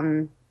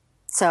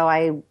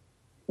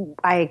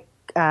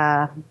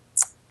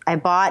 I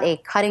bought a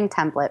cutting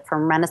template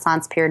from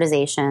Renaissance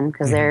Periodization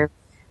because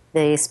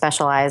they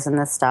specialize in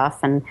this stuff.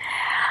 And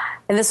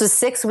this was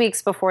 6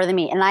 weeks before the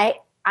meet. And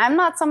I'm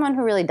not someone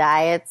who really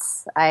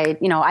diets. I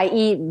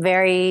eat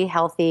very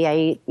healthy.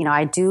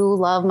 I do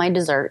love my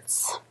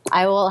desserts.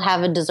 I will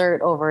have a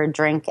dessert over a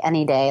drink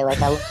any day. Like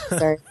I love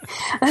dessert.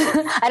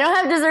 I don't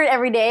have dessert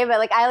every day, but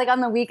like on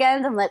the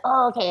weekends,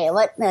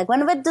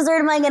 what dessert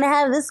am I going to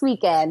have this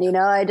weekend?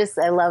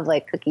 I love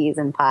like cookies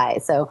and pie.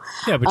 So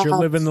yeah, but you're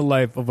living the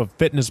life of a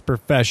fitness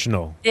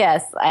professional.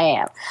 Yes, I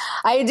am.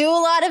 I do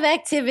a lot of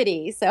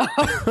activity, so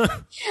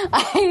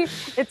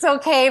it's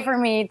okay for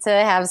me to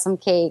have some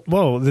cake.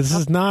 Whoa, this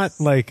is not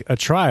like a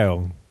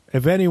trial.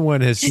 If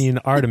anyone has seen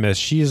Artemis,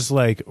 she's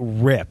like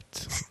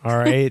ripped. All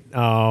right.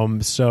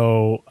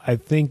 So I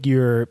think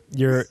you're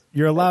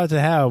allowed to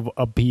have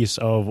a piece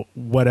of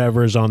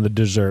whatever's on the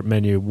dessert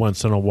menu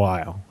once in a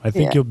while. I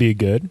think you'll be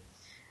good.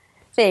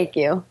 Thank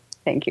you.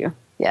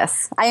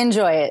 Yes, I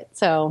enjoy it.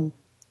 So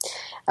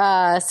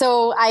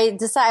I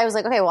decided, I was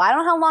like, okay, well, I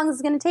don't know how long this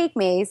is going to take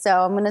me.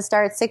 So I'm going to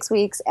start 6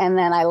 weeks. And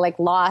then I like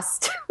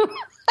lost,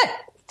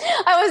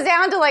 I was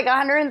down to like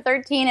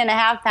 113 and a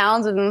half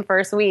pounds within the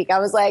first week. I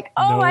was like,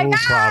 oh my God.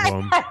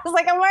 Problem. I was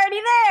like, I'm already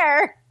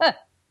there.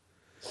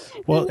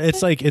 Well,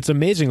 it's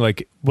amazing.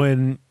 Like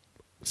when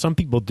some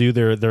people do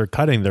their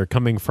cutting, they're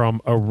coming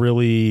from a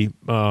really,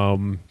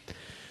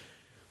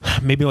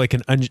 maybe like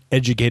an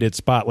uneducated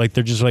spot. Like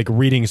they're just like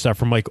reading stuff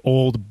from like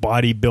old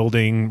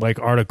bodybuilding like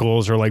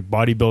articles or like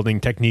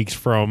bodybuilding techniques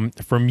from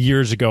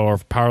years ago, or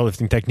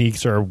powerlifting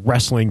techniques or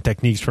wrestling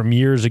techniques from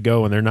years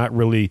ago. And they're not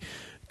really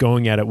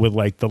going at it with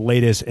like the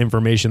latest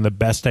information, the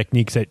best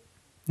techniques that,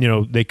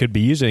 they could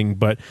be using.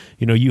 But,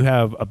 you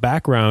have a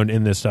background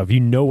in this stuff,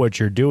 what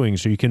you're doing,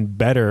 so you can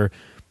better,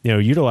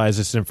 utilize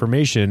this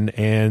information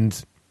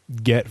and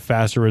get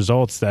faster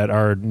results that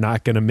are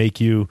not going to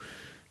make you,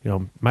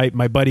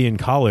 my buddy in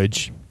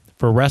college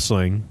for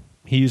wrestling,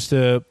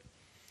 there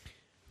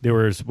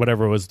was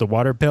whatever was the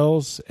water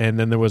pills. And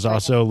then there was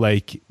also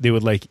like, they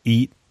would like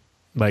eat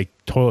like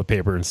toilet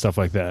paper and stuff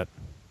like that.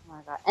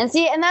 And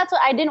that's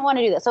what I didn't want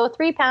to do that. So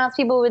 3 pounds,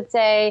 people would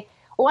say,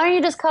 well, why don't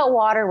you just cut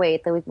water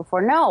weight the week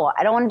before? No,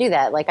 I don't want to do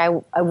that. Like I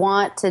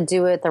want to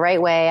do it the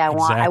right way. I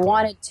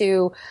wanted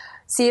to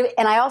see,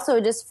 and I also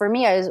for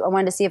me, I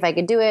wanted to see if I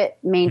could do it,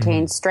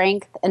 maintain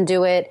strength and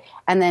do it,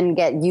 and then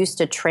get used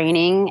to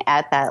training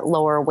at that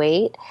lower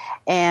weight.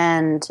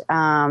 And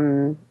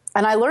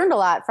I learned a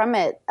lot from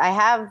it.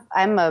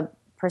 I'm a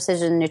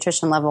precision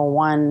nutrition level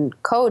 1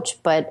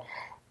 coach, but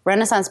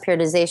Renaissance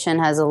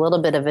Periodization has a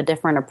little bit of a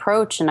different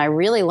approach, and I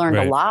really learned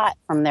a lot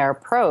from their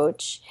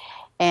approach.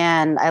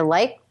 And I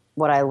like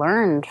what I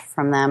learned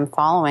from them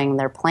following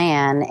their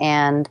plan.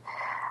 And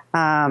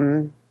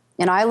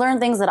I learned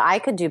things that I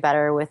could do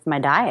better with my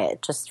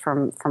diet just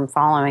from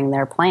following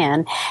their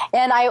plan.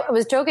 And I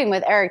was joking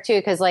with Eric too,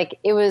 because like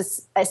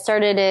I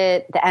started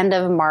it the end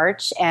of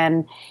March,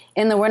 and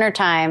in the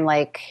wintertime,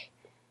 like,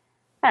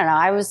 I don't know,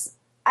 I was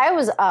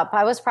up.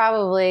 I was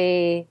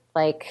probably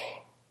like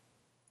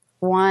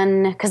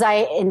because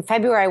in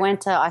February I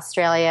went to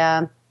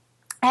Australia.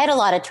 I had a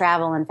lot of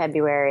travel in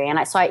February, and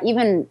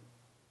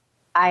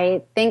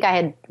I think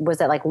I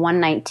was at like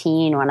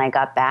 119 when I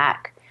got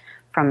back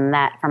from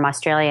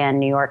Australia and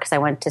New York, because I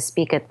went to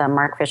speak at the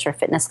Mark Fisher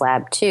Fitness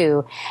Lab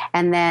too.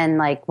 And then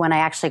like when I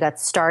actually got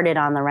started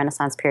on the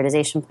Renaissance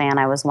periodization plan,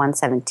 I was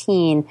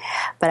 117.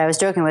 But I was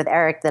joking with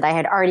Eric that I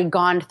had already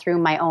gone through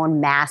my own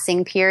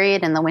massing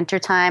period in the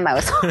wintertime. I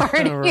was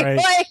already right.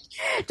 like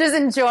just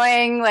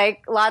enjoying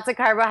like lots of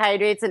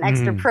carbohydrates and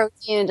extra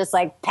protein and just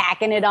like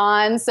packing it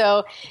on.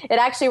 So it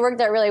actually worked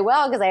out really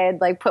well, because I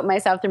had like put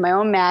myself through my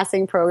own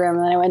massing program,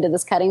 and then I went to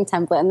this cutting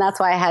template, and that's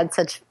why I had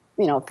such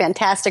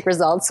fantastic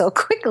results so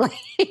quickly.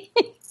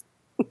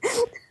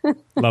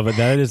 Love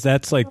it.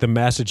 That's like the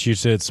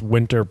Massachusetts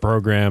winter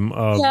program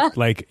of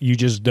like, you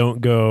just don't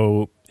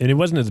go, and it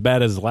wasn't as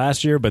bad as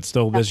last year, but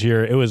still this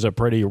year it was a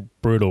pretty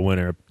brutal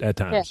winter at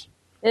times.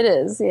 Yeah, it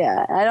is.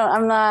 Yeah. I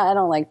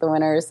don't like the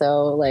winter.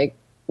 So like,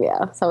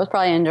 so I was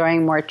probably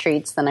enjoying more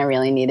treats than I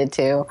really needed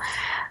to.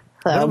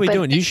 So, what are we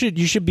doing? You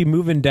should be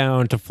moving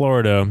down to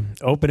Florida,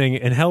 opening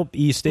and help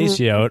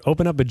Stacy out,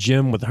 open up a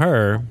gym with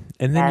her,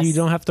 and then you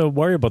don't have to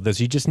worry about this.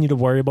 You just need to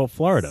worry about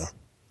Florida.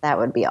 That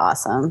would be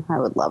awesome. I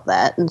would love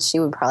that, and she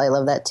would probably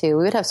love that too.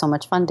 We would have so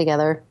much fun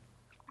together.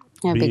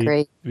 It'd be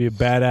great. Be a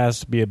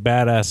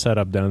badass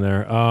setup down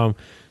there.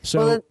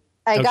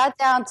 I got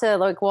down to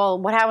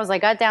what happened was I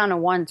got down to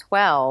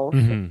 112,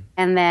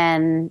 and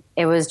then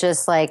it was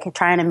just like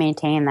trying to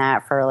maintain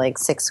that for like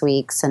 6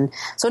 weeks. And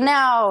so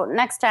now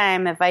next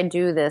time, if I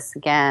do this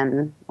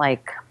again,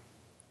 like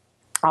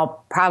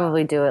I'll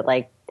probably do it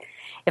like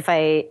if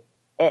I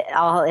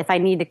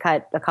need to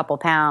cut a couple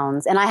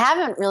pounds, and I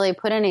haven't really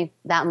put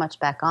that much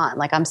back on.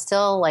 Like I'm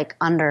still like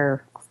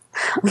under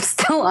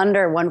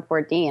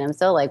 114. I'm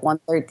still like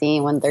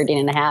 113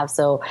 and a half.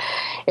 So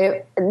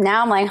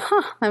now I'm like,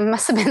 there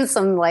must have been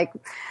some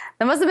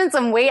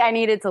weight I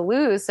needed to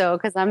lose. So,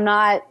 cause I'm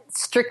not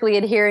strictly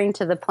adhering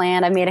to the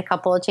plan. I made a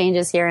couple of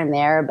changes here and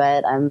there,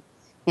 but I'm,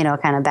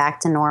 kind of back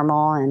to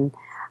normal. And,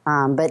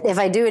 but if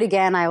I do it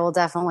again, I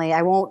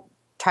won't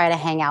try to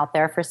hang out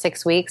there for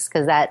 6 weeks,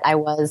 cause that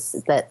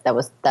was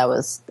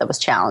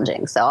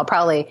challenging. So I'll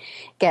probably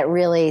get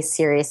really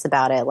serious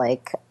about it,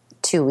 like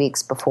 2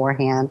 weeks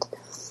beforehand.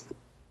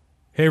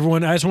 Hey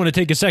everyone, I just want to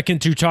take a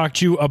second to talk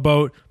to you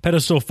about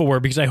Pedestal Footwear,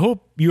 because I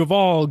hope you have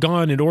all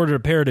gone and ordered a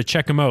pair to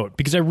check them out,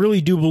 because I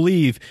really do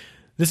believe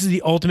this is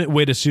the ultimate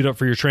way to suit up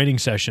for your training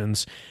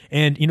sessions.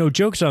 And,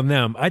 jokes on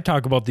them. I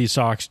talk about these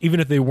socks, even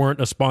if they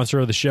weren't a sponsor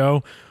of the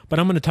show, but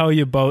I'm going to tell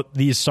you about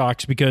these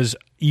socks because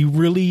you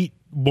really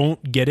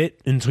won't get it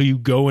until you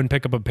go and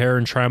pick up a pair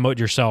and try them out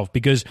yourself,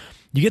 because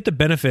you get the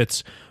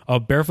benefits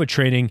of barefoot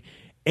training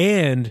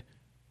and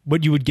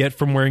what you would get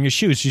from wearing a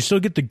shoe. So you still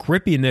get the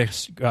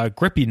grippiness,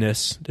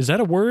 is that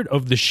a word,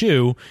 of the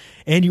shoe,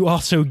 and you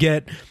also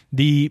get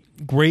the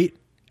great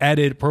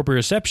added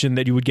proprioception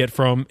that you would get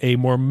from a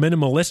more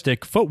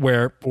minimalistic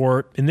footwear,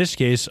 or in this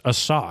case, a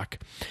sock.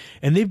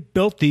 And they've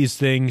built these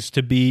things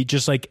to be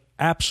just like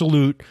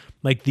absolute,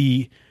 like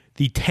the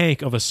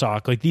tank of a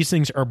sock. Like these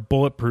things are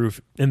bulletproof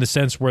in the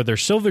sense where they're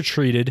silver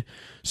treated,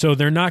 so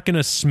they're not going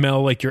to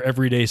smell like your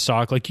everyday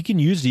sock. Like you can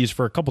use these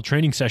for a couple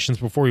training sessions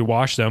before you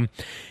wash them.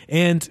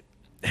 And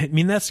I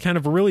mean, that's kind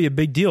of really a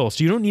big deal.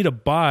 So you don't need to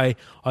buy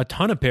a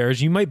ton of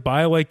pairs. You might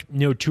buy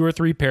 2 or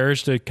 3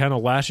 pairs to kind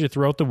of last you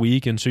throughout the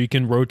week, and so you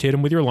can rotate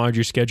them with your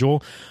laundry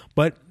schedule.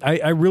 But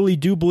I really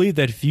do believe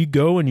that if you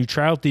go and you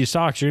try out these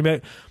socks, you're going to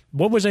be like,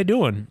 what was I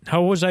doing?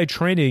 How was I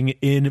training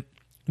in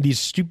these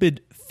stupid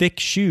thick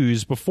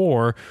shoes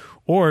before,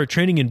 or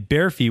training in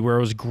bare feet where I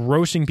was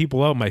grossing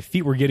people out? My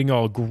feet were getting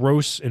all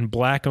gross and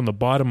black on the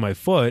bottom of my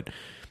foot.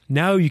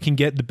 Now you can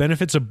get the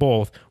benefits of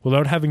both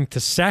without having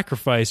to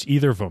sacrifice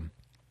either of them.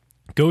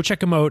 Go check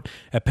them out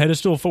at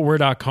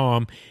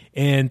pedestalfootwear.com.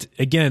 And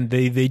again,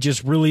 they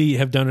just really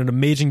have done an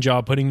amazing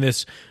job putting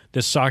this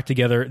sock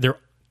together. They're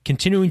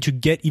continuing to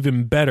get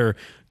even better.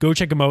 Go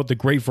check them out. The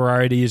great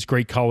varieties,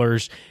 great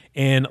colors,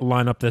 and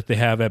lineup that they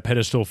have at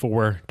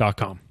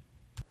pedestalfootwear.com.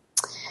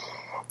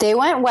 They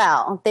went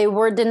well. They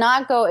did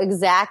not go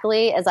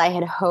exactly as I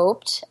had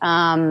hoped.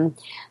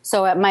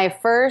 So at my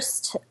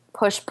first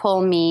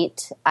push-pull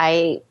meet,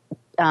 I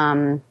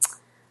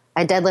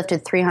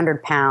deadlifted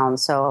 300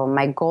 pounds. So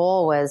my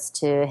goal was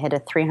to hit a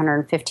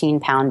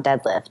 315-pound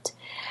deadlift.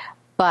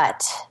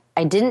 But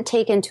I didn't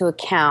take into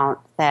account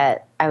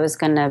that I was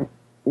going to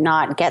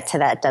not get to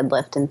that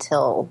deadlift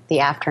until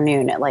the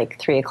afternoon at like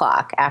 3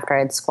 o'clock after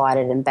I'd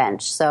squatted and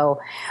benched. So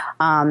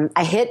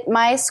I hit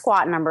my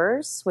squat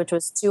numbers, which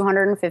was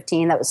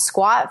 215. That was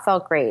squat,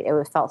 felt great.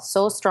 It felt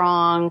so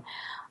strong.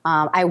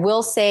 I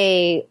will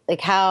say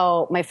like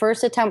how my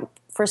first attempt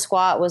for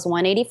squat was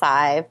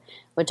 185,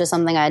 which is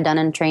something I had done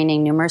in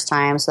training numerous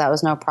times. So that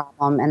was no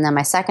problem. And then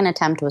my second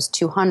attempt was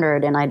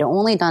 200, and I'd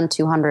only done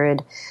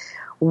 200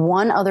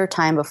 one other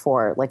time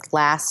before, like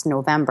last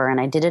November, and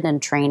I did it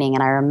in training.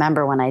 And I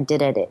remember when I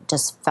did it, it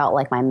just felt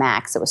like my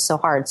max. It was so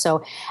hard.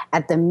 So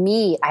at the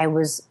meet, I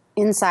was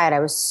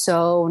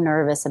so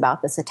nervous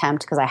about this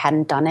attempt because I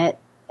hadn't done it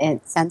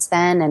since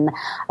then, and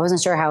I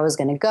wasn't sure how it was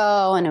going to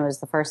go. And it was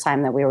the first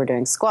time that we were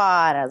doing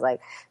squat. I was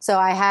like, so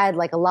I had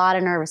like a lot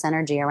of nervous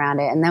energy around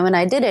it. And then when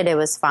I did it, it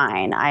was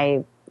fine.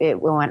 It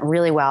went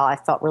really well. I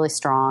felt really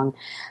strong.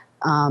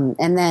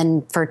 And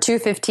then for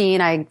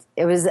 215, I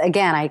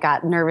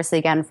got nervous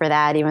again for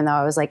that, even though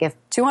I was like, if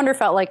 200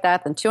 felt like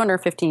that, then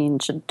 215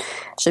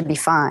 should be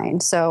fine.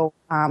 So,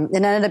 it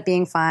ended up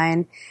being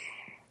fine.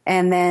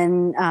 And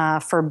then,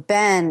 for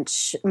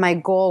bench, my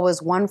goal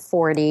was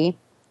 140.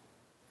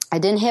 I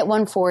didn't hit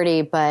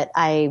 140, but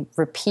I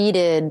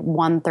repeated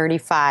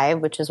 135,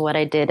 which is what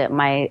I did at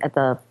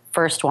the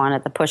first one,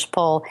 at the push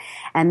pull.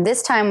 And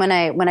this time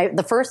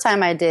the first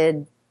time I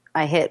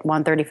hit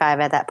 135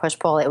 at that push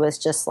pull, it was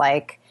just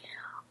like,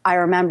 I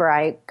remember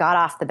I got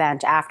off the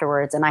bench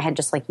afterwards and I had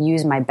just like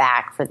used my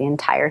back for the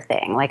entire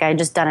thing. Like I had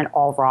just done it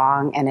all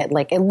wrong. And it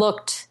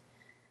looked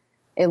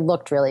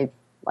really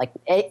like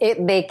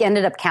they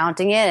ended up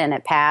counting it and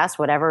it passed,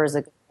 whatever is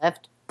a good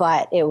lift,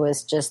 but it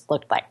was just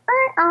looked like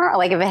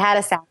if it had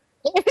a sound,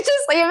 if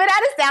it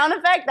had a sound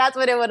effect, that's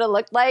what it would have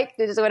looked like.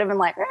 It just would have been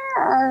like,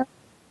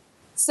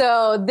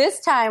 So this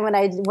time when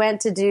I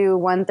went to do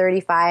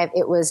 135,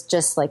 it was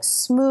just like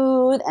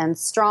smooth and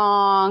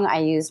strong. I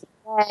used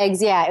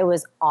legs. Yeah, it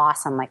was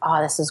awesome. Like,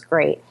 oh, this is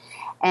great.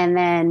 And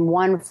then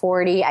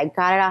 140, I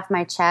got it off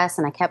my chest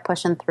and I kept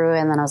pushing through.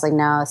 And then I was like,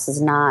 no, this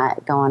is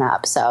not going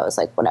up. So I was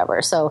like,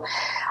 whatever. So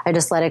I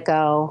just let it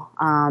go.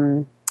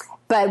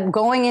 But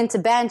going into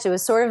bench, it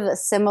was sort of a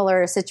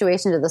similar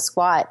situation to the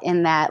squat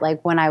in that,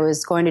 like, when I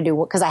was going to do,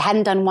 because I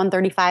hadn't done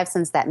 135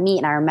 since that meet,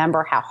 and I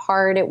remember how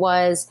hard it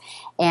was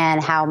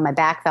and how my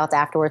back felt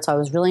afterwards. So I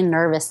was really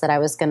nervous that I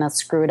was going to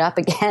screw it up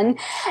again.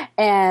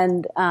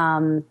 And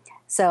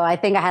so I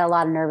think I had a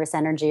lot of nervous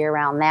energy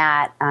around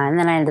that. And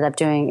then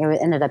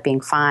it ended up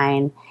being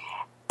fine.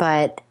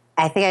 But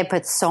I think I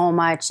put so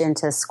much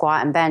into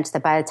squat and bench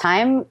that by the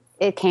time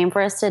it came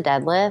for us to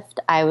deadlift,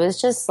 I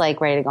was just like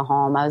ready to go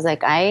home. I was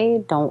like,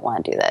 I don't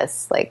want to do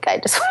this. Like, I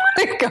just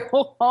want to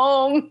go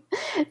home.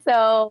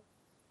 So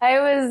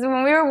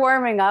when we were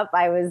warming up,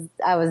 I was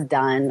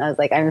done. I was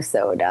like, I'm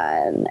so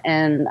done.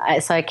 And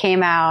so I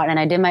came out and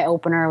I did my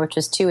opener, which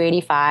was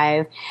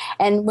 285.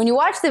 And when you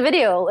watch the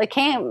video, it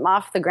came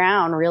off the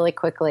ground really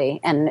quickly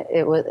and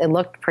it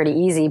looked pretty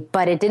easy,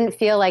 but it didn't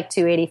feel like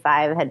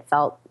 285 had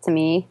felt to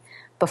me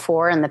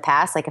before in the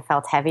past. Like, it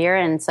felt heavier.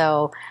 And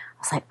so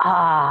I was like,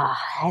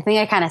 I think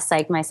I kind of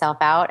psyched myself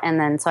out. And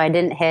then, so I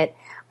didn't hit,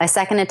 my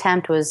second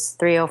attempt was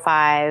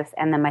 305.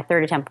 And then my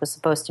third attempt was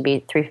supposed to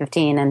be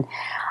 315. And,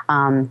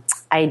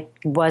 I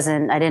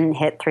didn't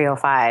hit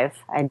 305.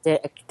 I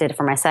did it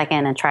for my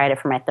second and tried it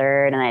for my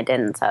third and I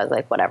didn't. So I was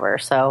like, whatever.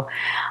 So,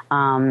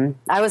 I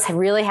was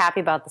really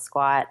happy about the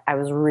squat. I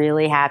was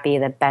really happy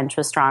that bench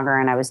was stronger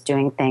and I was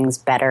doing things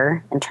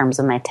better in terms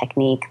of my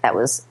technique. That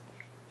was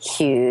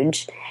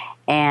huge.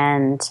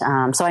 And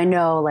so I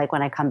know, like,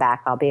 when I come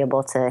back, I'll be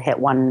able to hit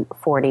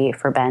 140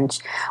 for bench.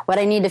 What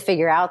I need to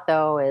figure out,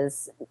 though,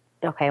 is,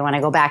 okay, when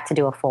I go back to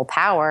do a full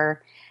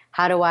power,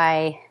 how do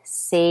I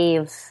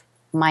save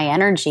my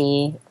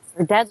energy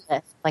for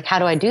deadlift? Like, how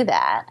do I do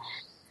that?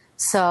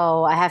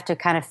 So I have to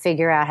kind of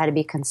figure out how to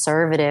be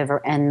conservative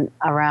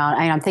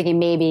I'm thinking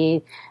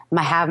maybe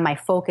have my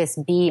focus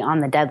be on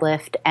the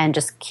deadlift and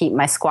just keep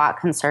my squat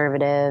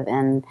conservative.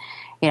 And,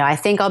 I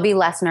think I'll be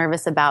less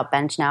nervous about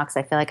bench now because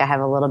I feel like I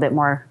have a little bit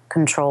more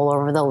control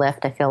over the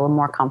lift. I feel a little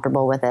more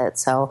comfortable with it.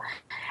 So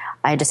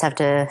I just have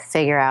to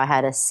figure out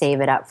how to save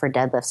it up for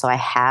deadlift so I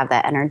have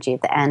that energy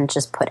at the end,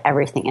 just put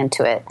everything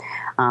into it.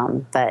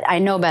 But I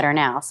know better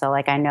now. So,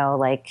 like, I know,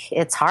 like,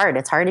 it's hard.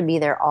 It's hard to be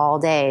there all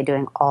day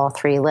doing all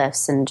three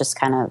lifts and just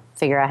kind of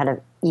figure out how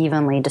to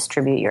evenly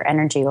distribute your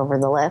energy over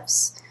the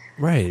lifts.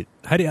 Right.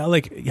 How do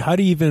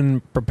you even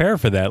prepare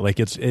for that? Like,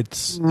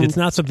 it's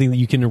not something that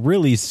you can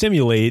really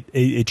simulate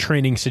a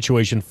training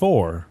situation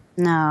for.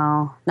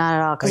 No, not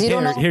at all. Because you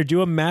don't know. Here,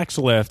 do a max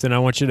lift, and I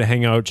want you to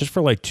hang out just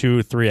for like 2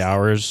 or 3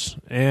 hours,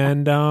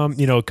 and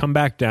come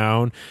back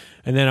down,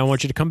 and then I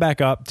want you to come back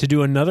up to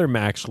do another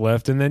max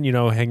lift, and then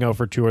hang out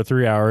for 2 or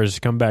 3 hours,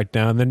 come back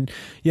down. Then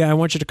I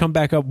want you to come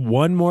back up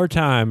one more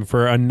time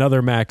for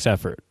another max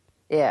effort.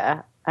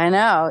 Yeah, I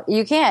know.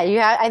 You can't.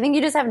 I think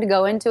you just have to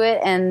go into it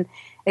and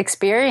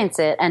experience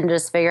it and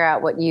just figure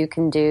out what you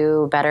can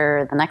do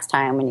better the next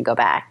time when you go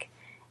back.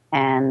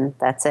 And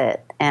that's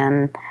it.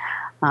 And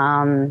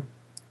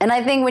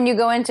I think when you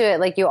go into it,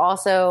 like,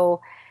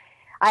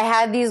 I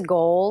had these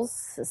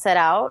goals set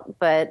out,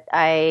 but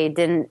I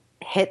didn't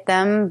hit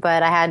them,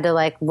 but I had to,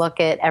 like, look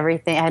at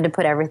everything. I had to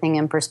put everything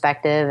in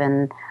perspective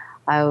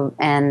because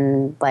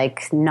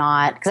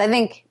I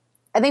think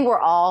I think we're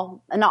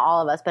all, not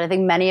all of us, but I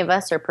think many of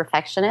us are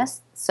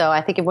perfectionists. So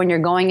I think when you're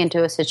going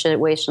into a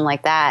situation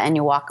like that and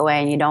you walk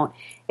away and you don't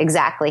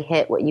exactly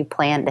hit what you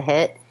planned to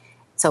hit,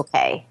 it's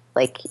okay.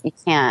 Like, you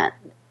can't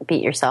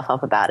beat yourself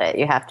up about it.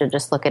 You have to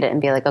just look at it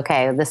and be like,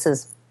 okay, this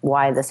is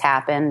why this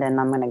happened, and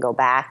I'm going to go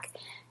back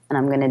and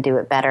I'm going to do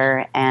it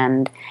better.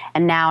 And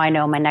now I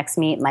know my next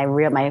meet,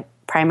 my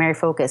primary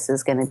focus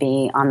is going to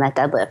be on that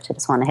deadlift. I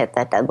just want to hit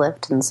that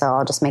deadlift, and so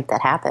I'll just make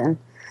that happen.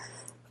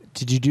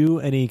 Did you do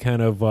any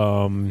kind of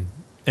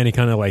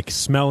like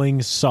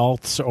smelling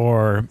salts,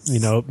 or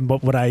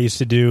what I used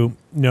to do?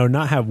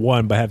 Not have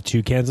one, but have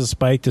 2 cans of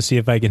Spike to see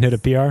if I can hit a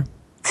PR.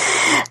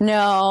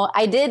 No,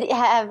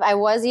 I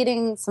was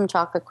eating some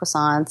chocolate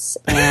croissants.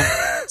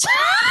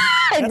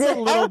 And That's a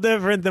little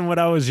different than what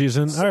I was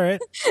using. All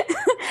right.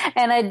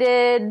 And I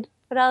did,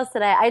 what else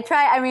did I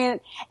tried,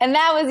 and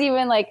that was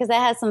even like, because that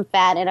has some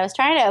fat in it. I was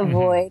trying to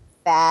avoid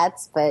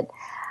fats, but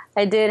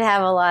I did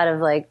have a lot of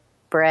like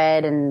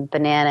bread and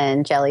banana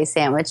and jelly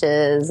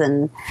sandwiches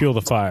and fuel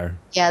the fire.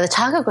 Yeah, the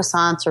chocolate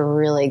croissants were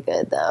really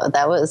good though.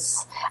 That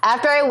was,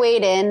 after I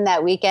weighed in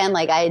that weekend,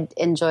 like I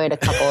enjoyed a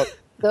couple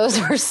those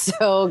were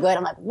so good.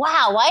 I'm like,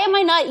 wow, why am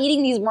I not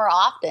eating these more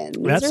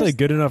often? That's a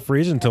good enough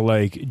reason to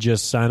like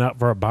just sign up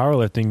for a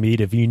powerlifting meet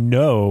if you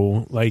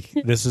know like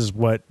this is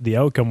what the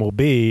outcome will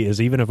be,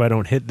 is even if I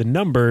don't hit the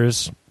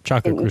numbers,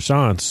 chocolate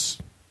croissants.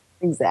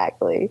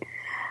 Exactly.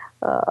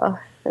 It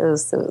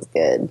was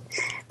good.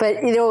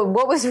 But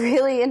what was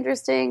really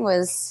interesting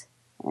was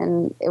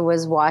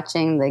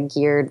watching the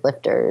geared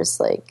lifters.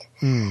 Like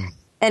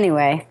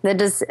anyway,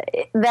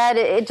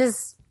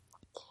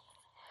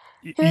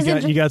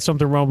 you got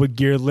something wrong with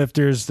geared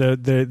lifters.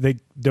 They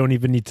don't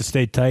even need to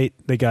stay tight.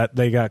 They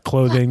got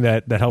clothing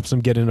that helps them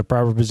get into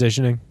proper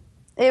positioning.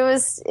 It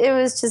was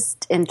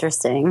just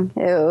interesting.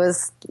 It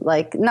was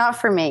like, not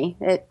for me.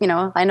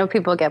 I know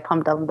people get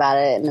pumped up about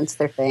it and it's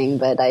their thing,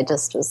 but I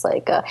just was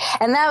like,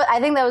 and that, I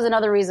think that was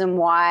another reason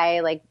why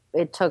like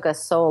it took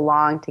us so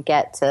long to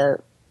get to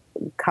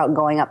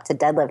going up to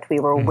deadlift. We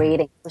were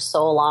waiting for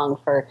so long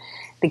for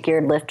the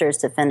geared lifters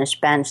to finish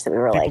bench that we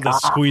were people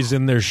like, squeeze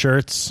in their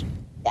shirts.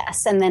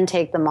 Yes, and then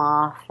take them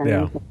off.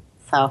 And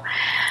so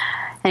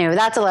anyway,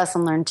 that's a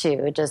lesson learned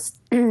too. Just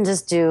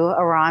do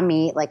a raw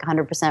meat, like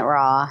 100%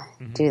 raw.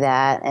 Do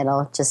that.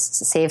 It'll just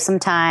save some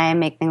time,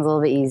 make things a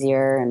little bit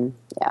easier, and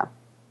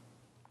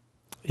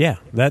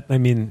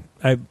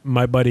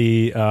my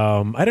buddy,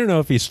 I don't know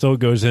if he still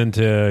goes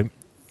into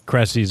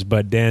Cressy's,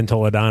 but Dan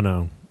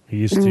Toledano, he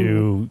used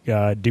to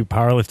do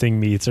powerlifting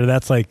meets, or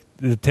that's like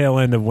the tail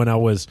end of when I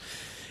was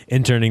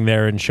interning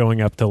there and showing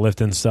up to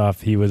lift and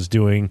stuff. He was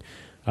doing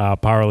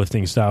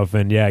powerlifting stuff,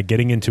 and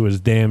getting into his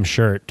damn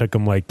shirt took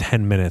him like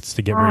 10 minutes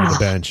to get rid of the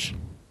bench.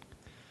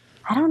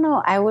 I don't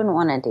know. I wouldn't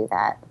want to do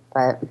that,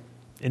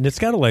 and it's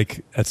got to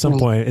like at some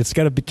point it's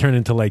got to be turned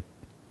into like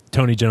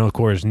Tony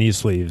Gentilcore's knee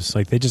sleeves.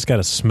 Like they just got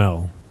to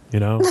smell,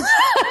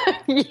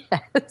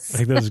 Yes.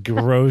 Like those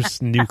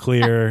gross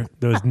nuclear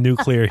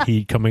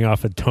heat coming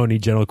off of Tony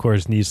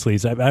Gentilcore's knee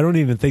sleeves. I don't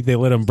even think they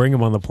let him bring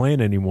them on the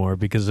plane anymore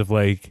because of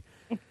like,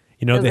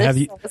 they have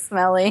you so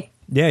smelly.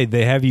 Yeah,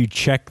 they have you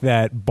check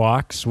that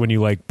box when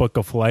you like book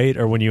a flight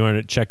or when you want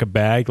to check a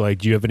bag. Like,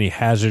 do you have any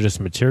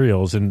hazardous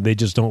materials? And they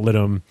just don't let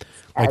them.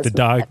 Like the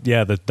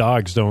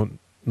dogs don't,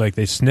 like,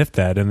 they sniff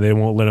that and they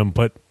won't let them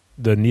put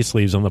the knee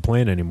sleeves on the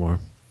plane anymore.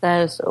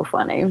 That is so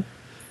funny.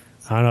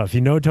 I don't know. If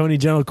you know Tony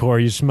Gentilcore,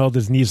 you smelled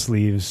his knee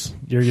sleeves.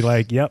 You're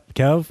like, yep,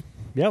 Kev,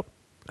 yep,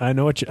 I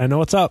know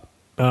what's up.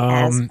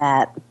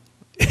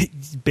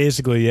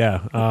 Basically,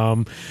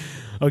 yeah.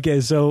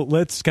 Okay, so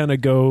let's kind of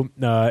go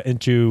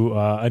into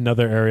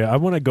another area. I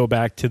want to go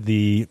back to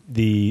the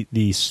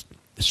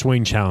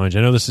swing challenge.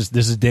 I know this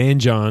is Dan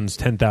John's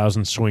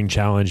 10,000 swing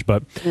challenge,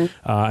 but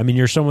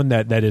you're someone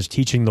that is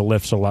teaching the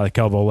lifts a lot,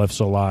 kettlebell lifts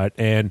a lot,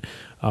 and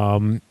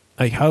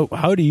like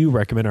how do you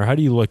recommend, or how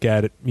do you look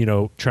at it?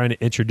 Trying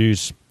to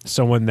introduce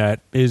someone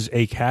that is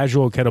a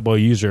casual kettlebell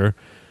user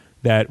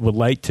that would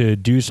like to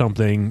do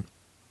something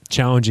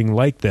challenging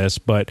like this,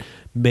 but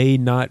may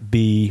not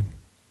be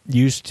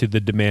used to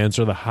the demands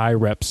or the high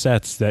rep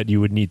sets that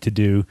you would need to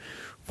do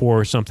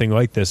for something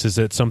like this. Is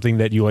it something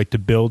that you like to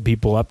build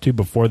people up to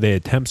before they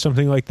attempt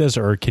something like this,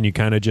 or can you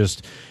kind of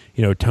just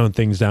tone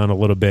things down a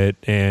little bit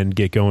and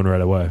get going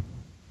right away?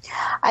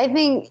 I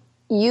think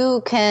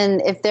you can,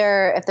 if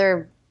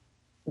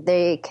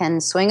they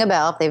can swing a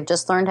bell, if they've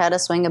just learned how to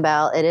swing a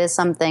bell, it is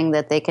something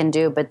that they can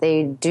do, but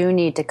they do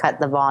need to cut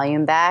the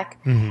volume back.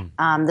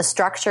 The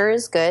structure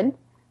is good.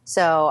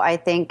 So I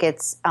think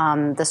it's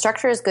the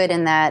structure is good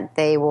in that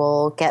they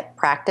will get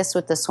practice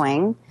with the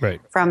swing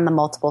from the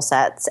multiple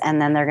sets,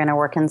 and then they're going to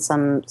work in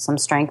some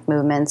strength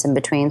movements in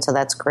between. So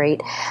that's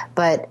great.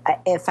 But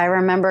if I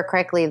remember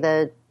correctly,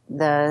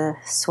 the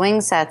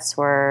swing sets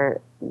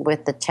were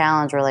with the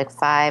challenge were like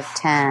 5,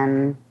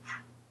 10.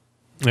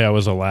 Yeah, it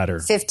was a ladder.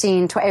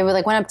 15, 20. It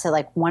like went up to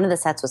like one of the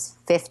sets was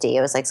 50.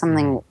 It was like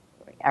something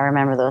I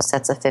remember those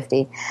sets of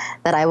 50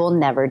 that I will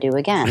never do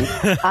again.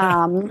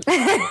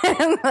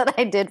 That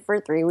I did for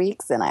 3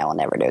 weeks and I will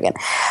never do again.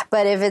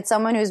 But if it's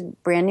someone who's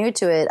brand new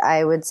to it,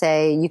 I would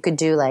say you could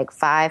do like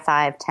 5,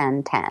 5,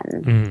 10, 10.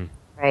 Mm-hmm.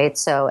 Right?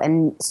 So,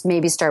 and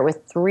maybe start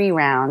with 3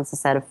 rounds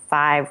instead of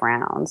 5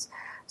 rounds.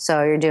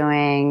 So you're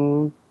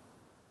doing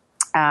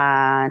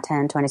 10,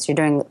 20, so you're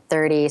doing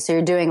 30. So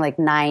you're doing like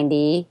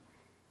 90,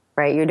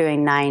 right? You're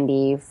doing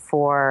 90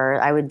 for,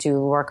 I would do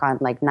work on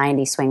like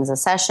 90 swings a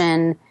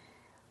session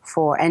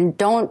and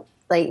don't,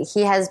 like,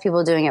 he has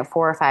people doing it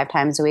 4 or 5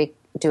 times a week,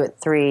 do it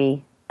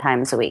 3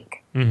 times a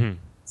week. Mm-hmm.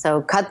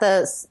 So cut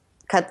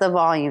the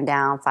volume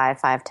down 5,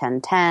 5,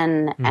 10,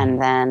 10, mm-hmm.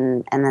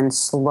 and then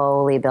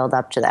slowly build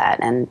up to that.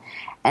 And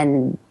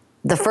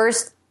the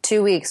first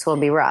 2 weeks will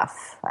be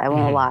rough. I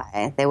won't mm-hmm.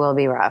 lie. They will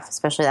be rough,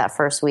 especially that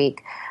first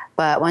week.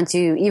 But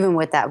even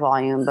with that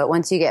volume, but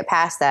once you get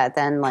past that,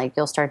 then like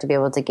you'll start to be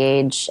able to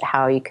gauge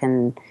how you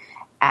can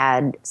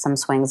add some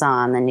swings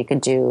on. Then you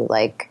could do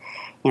like,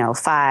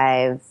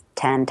 5,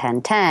 10,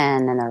 10,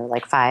 10, and they're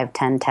like 5,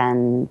 10,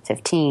 10,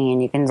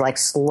 15. You can like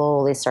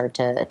slowly start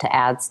to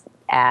add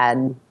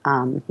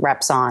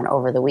reps on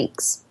over the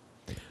weeks.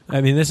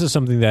 I mean, this is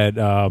something that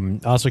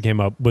also came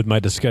up with my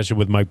discussion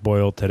with Mike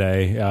Boyle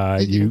today.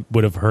 You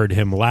would have heard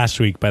him last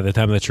week by the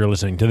time that you're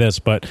listening to this,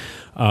 but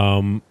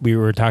we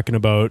were talking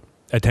about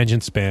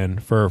attention span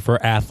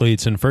for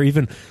athletes and for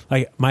even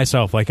like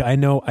myself. Like I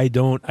know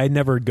I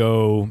never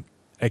go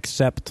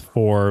except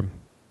for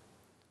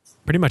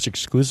pretty much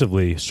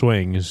exclusively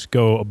swings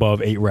go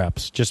above 8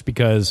 reps just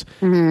because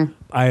mm-hmm.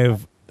 I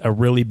have a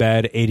really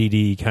bad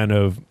ADD kind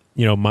of,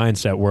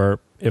 mindset where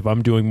if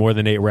I'm doing more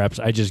than 8 reps,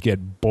 I just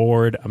get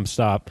bored. I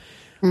stop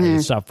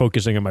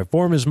focusing on my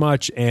form as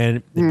much, and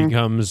it mm-hmm.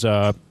 becomes,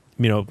 a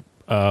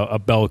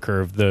bell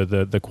curve.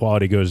 The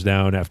quality goes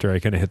down after I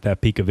kind of hit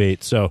that peak of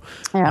 8. So,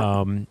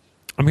 yeah.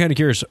 I'm kind of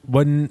curious,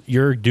 when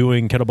you're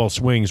doing kettlebell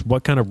swings,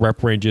 what kind of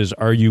rep ranges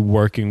are you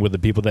working with the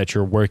people that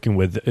you're working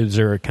with? Is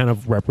there a kind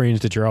of rep range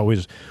that you're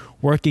always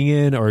working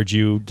in, or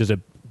does it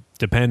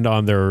depend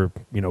on their,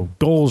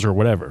 goals or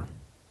whatever?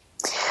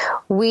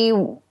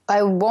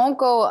 I won't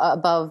go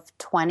above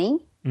 20.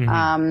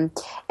 Mm-hmm.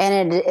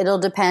 And it'll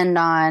depend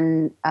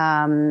on,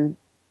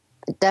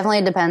 it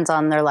definitely depends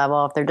on their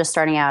level. If they're just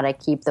starting out, I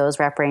keep those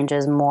rep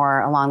ranges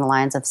more along the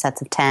lines of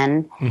sets of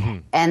 10. Mm-hmm.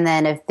 And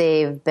then if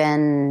they've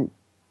been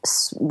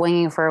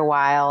swinging for a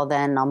while,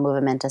 then I'll move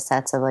them into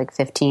sets of like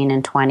 15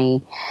 and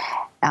 20.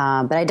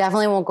 But I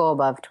definitely won't go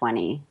above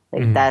 20.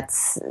 Like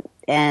mm-hmm.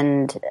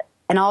 And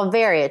I'll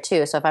vary it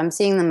too. So if I'm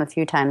seeing them a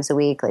few times a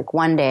week, like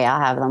one day I'll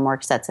have them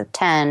work sets of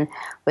 10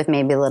 with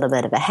maybe a little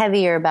bit of a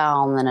heavier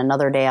bell. And then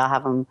another day I'll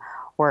have them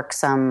work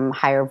some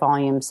higher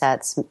volume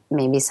sets,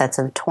 maybe sets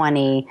of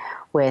 20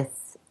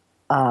 with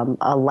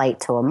a light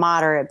to a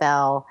moderate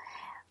bell.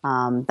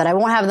 But I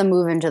won't have them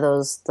move into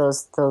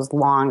those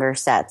longer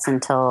sets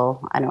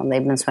until, I don't know,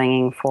 they've been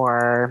swinging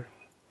for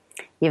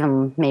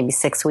even maybe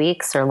 6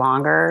 weeks or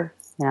longer,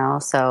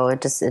 so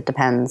it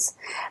depends.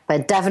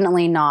 But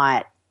definitely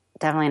not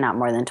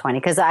more than 20,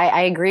 because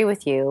I agree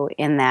with you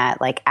in that,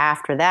 like,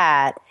 after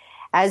that,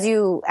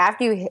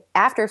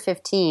 after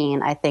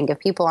 15, I think if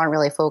people aren't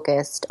really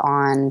focused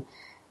on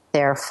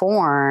their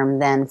form,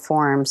 then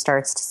form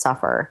starts to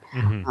suffer.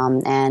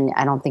 Mm-hmm. And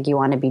I don't think you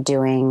want to be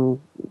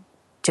doing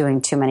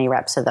too many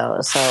reps of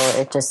those. So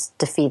it just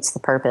defeats the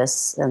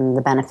purpose and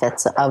the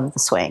benefits of the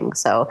swing.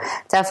 So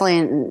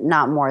definitely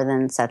not more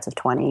than sets of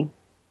 20.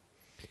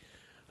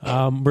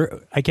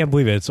 I can't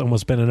believe it. It's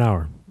almost been an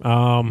hour.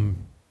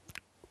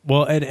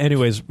 Well,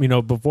 anyways,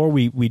 before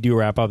we do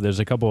wrap up, there's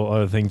a couple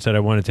other things that I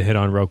wanted to hit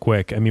on real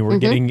quick. I mean, we're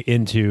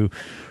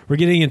mm-hmm.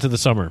 getting into the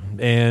summer,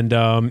 and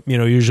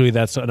usually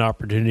that's an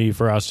opportunity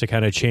for us to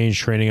kind of change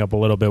training up a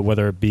little bit,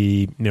 whether it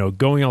be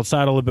going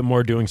outside a little bit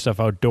more, doing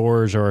stuff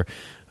outdoors, or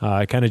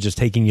kind of just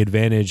taking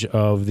advantage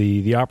of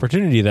the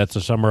opportunity that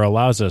the summer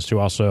allows us to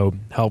also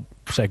help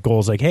set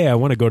goals like, hey, I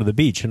want to go to the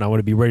beach and I want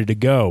to be ready to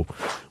go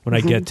when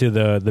mm-hmm. I get to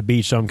the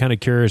beach. So I'm kind of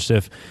curious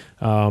if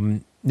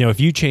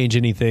if you change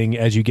anything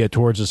as you get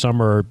towards the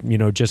summer,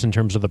 just in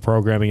terms of the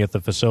programming at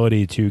the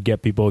facility to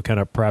get people kind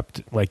of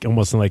prepped, like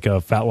almost in like a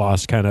fat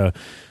loss kind of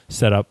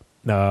setup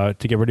to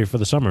get ready for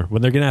the summer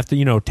when they're going to have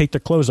to, take their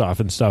clothes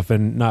off and stuff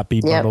and not be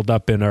bundled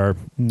up in our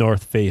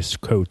North Face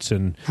coats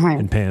and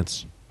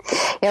pants.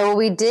 Yeah, well,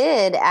 we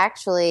did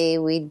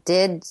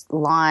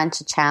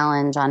launch a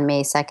challenge on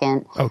May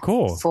 2nd. Oh,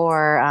 cool.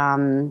 For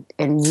and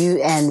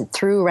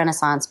through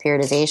Renaissance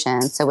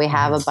Periodization. So we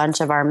have a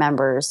bunch of our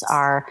members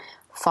are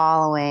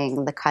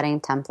following the cutting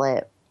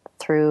template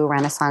through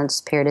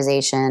Renaissance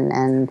Periodization,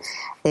 and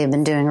they've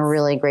been doing a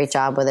really great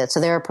job with it. So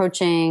they're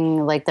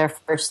approaching like their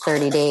first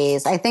 30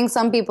 days. I think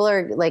some people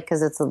are like,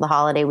 because it's the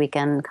holiday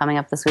weekend coming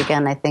up this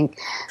weekend, I think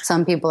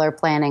some people are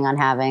planning on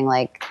having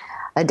like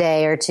a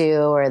day or two,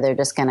 or they're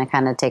just going to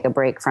kind of take a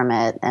break from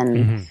it.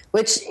 And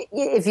which,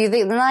 if you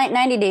think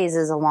 90 days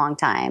is a long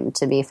time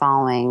to be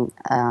following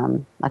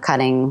a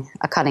cutting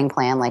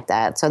plan like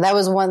that. So that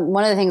was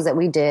one of the things that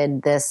we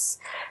did this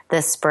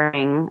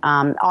spring.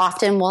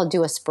 Often we'll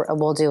do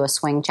a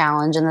swing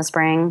challenge in the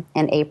spring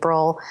in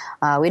April.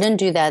 We didn't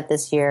do that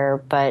this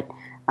year, but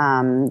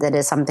that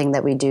is something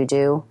that we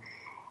do.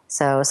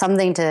 So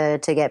something to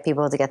get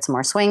people to get some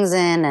more swings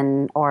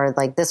in, or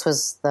like this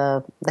was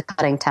the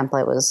cutting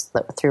template was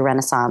through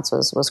Renaissance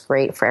was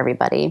great for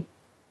everybody.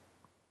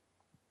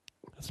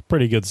 That's a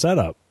pretty good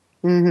setup.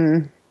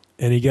 Mm-hmm.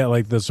 And you got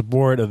like the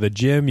support of the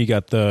gym. You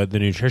got the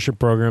nutrition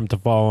program to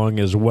follow along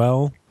as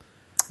well.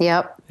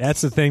 Yep.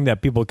 That's the thing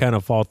that people kind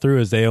of fall through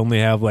is they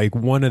only have like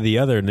one or the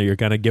other, and you're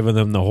kind of giving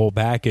them the whole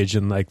package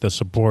and like the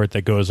support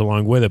that goes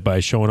along with it by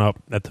showing up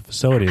at the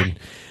facility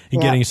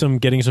and getting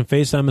some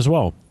face time as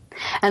well.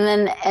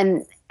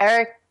 And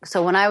Eric,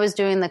 so when I was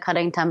doing the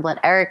cutting template,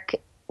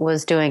 Eric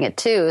was doing it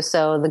too.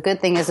 So the good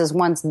thing is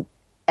once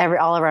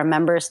all of our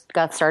members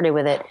got started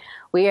with it,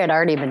 we had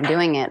already been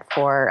doing it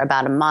for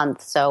about a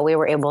month. So we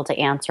were able to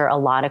answer a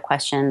lot of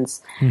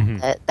questions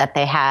that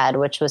they had,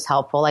 which was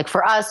helpful. Like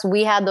for us,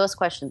 we had those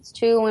questions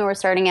too when we were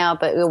starting out,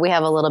 but we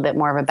have a little bit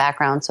more of a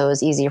background. So it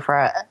was easier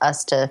for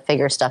us to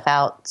figure stuff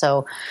out.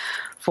 So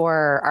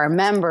for our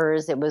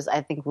members, it was,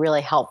 I think,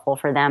 really helpful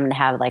for them to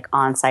have like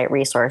on-site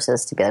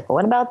resources to be like, well,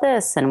 what about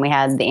this? And we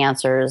had the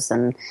answers.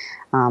 And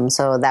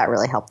so that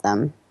really helped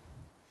them.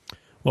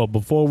 Well,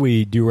 before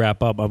we do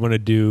wrap up, I'm going to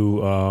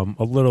do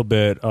a little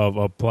bit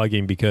of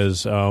plugging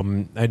because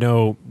I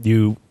know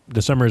the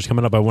summer is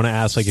coming up. I want to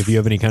ask, like, if you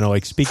have any kind of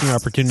like speaking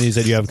opportunities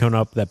that you have coming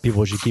up that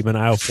people should keep an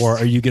eye out for.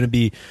 Are you going to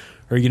be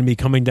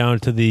coming down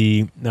to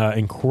the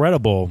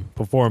incredible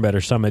Perform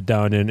Better Summit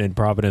down in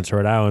Providence,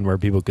 Rhode Island, where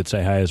people could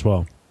say hi as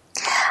well?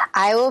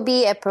 I will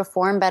be at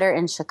Perform Better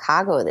in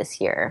Chicago this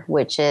year,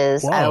 which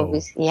is, I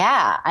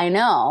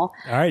know. All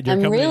right, you're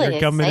coming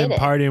and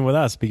partying with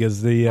us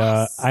because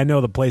I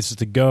know the places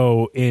to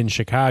go in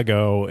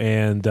Chicago,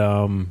 and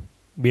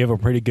we have a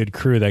pretty good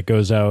crew that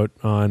goes out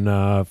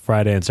on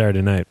Friday and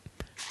Saturday night.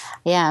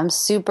 Yeah, I'm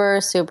super,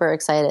 super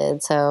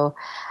excited. So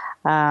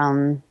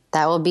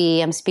that will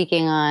be, I'm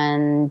speaking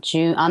on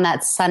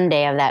that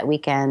Sunday of that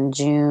weekend,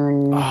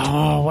 June.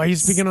 Oh, why are you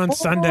speaking on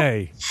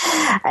Sunday?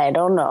 I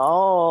don't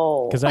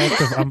know. Because I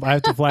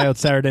have to fly out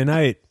Saturday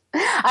night.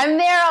 I'm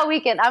there all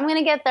weekend. I'm going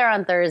to get there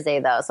on Thursday,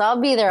 though. So I'll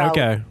be there all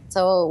weekend.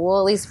 So we'll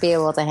at least be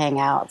able to hang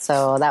out.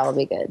 So that will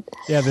be good.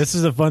 Yeah, this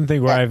is a fun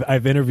thing where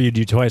I've interviewed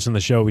you twice on the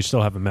show. We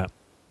still haven't met.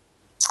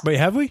 Wait,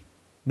 have we?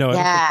 No.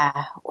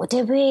 Yeah.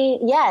 Did we?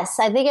 Yes.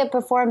 I think it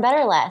performed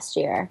better last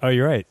year. Oh,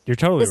 you're right. You're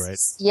totally right.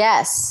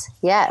 Yes.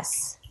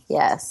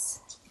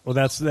 Well,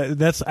 that's.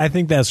 I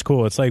think that's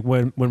cool. It's like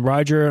when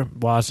Roger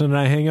Lawson and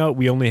I hang out,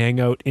 we only hang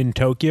out in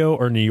Tokyo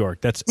or New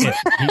York. That's it.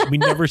 We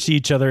never see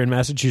each other in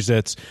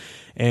Massachusetts,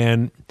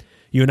 and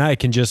you and I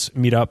can just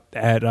meet up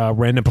at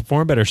random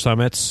Perform Better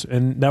summits,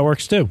 and that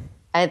works too.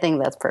 I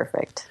think that's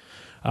perfect.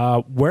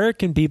 Where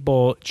can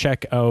people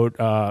check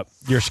out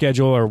your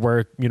schedule, or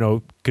where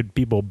could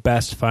people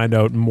best find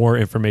out more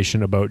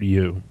information about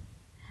you?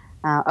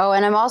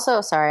 And I'm also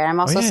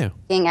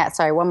speaking at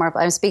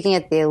I'm speaking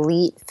at the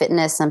Elite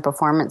Fitness and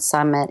Performance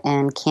Summit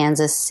in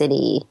Kansas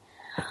City.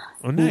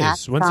 Oh,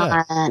 nice. When's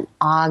that? On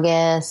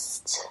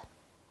August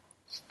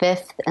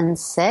 5th and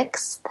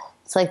 6th.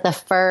 It's like the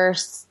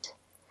first.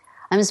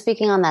 I'm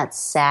speaking on that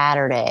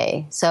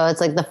Saturday, so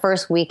it's like the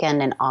first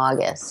weekend in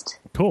August.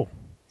 Cool.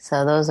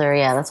 So those are,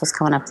 that's what's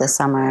coming up this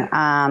summer.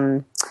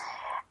 And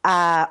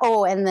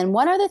then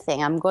one other thing,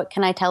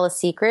 can I tell a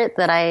secret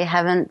that I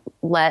haven't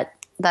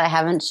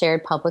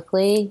shared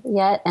publicly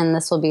yet? And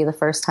this will be the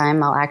first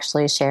time I'll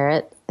actually share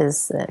it.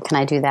 Can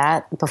I do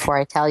that before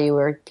I tell you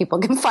where people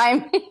can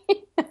find me?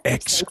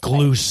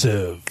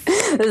 Exclusive.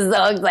 This is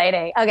so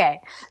exciting. Okay.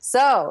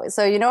 So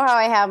you know how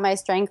I have my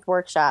strength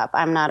workshop,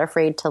 I'm Not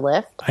Afraid to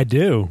Lift? I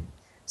do.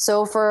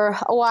 So for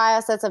a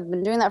while, since I've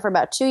been doing that for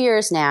about 2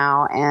 years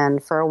now,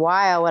 and for a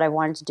while, what I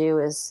wanted to do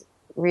is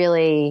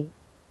really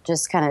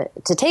just kind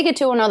of to take it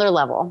to another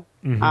level.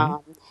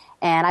 Mm-hmm.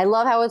 And I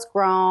love how it's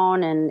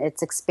grown and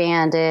it's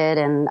expanded.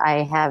 And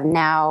I have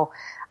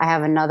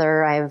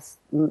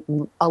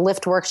a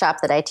lift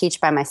workshop that I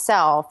teach by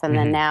myself. And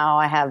then now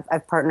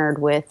I've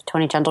partnered with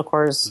Tony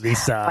Gentlecore's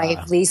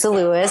wife, Lisa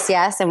Lewis.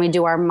 Yes. And we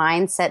do our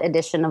mindset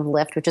edition of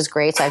lift, which is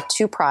great. So I have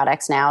 2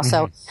 products now.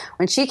 So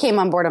when she came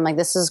on board, I'm like,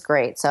 this is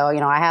great. So,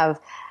 I have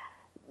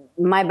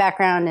my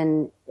background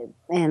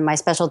in my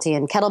specialty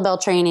in kettlebell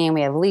training.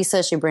 We have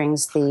Lisa. She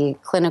brings the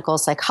clinical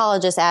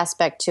psychologist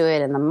aspect to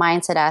it and the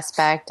mindset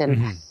aspect.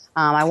 And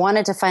I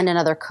wanted to find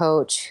another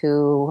coach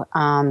who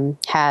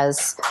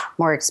has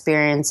more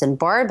experience in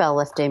barbell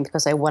lifting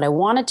because what I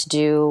wanted to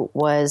do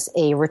was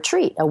a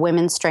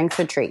women's strength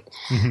retreat.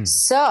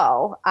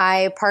 So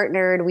I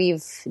partnered.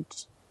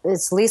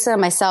 it's Lisa,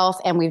 myself,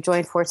 and we've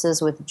joined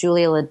forces with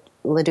Julia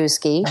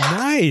Ladusky.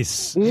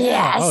 Nice.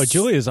 Yes. Oh,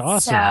 Julia's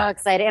awesome. So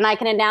excited. And I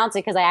can announce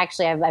it because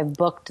I've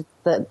booked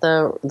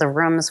the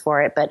rooms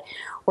for it. But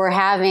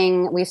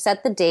we've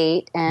set the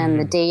date, and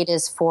the date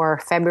is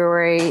for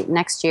February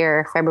next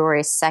year,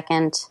 February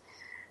 2nd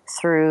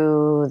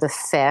through the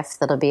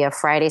 5th. It'll be a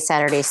Friday,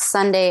 Saturday,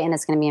 Sunday, and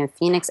it's going to be in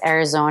Phoenix,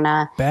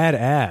 Arizona.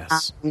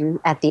 Badass.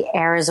 At the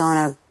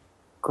Arizona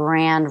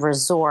Grand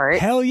Resort.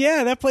 Hell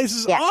yeah, that place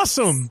is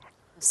awesome.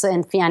 So,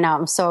 and I know,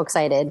 I'm so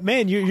excited.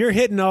 Man, you're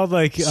hitting all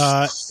like,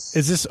 is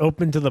this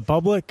open to the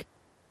public?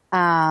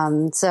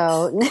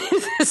 So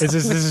this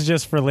is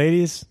just for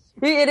ladies?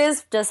 It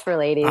is just for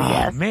ladies,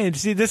 yes. Man,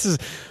 see, this is,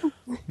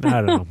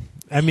 I don't know.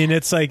 I mean,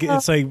 it's like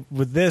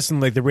with this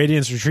and like the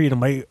Radiance Retreat,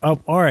 I'm like,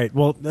 oh, all right,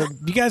 well,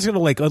 you guys gotta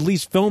like at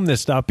least film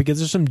this stuff, because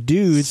there's some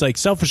dudes, like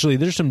selfishly,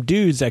 there's some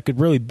dudes that could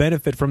really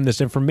benefit from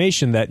this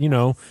information that, you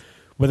know,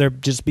 whether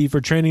it just be for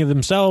training of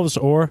themselves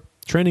or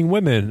training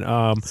women.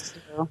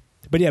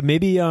 But yeah,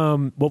 maybe.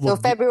 So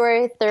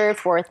February 3rd,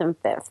 4th,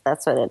 and 5th.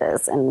 That's what it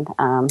is. And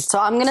so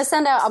I'm going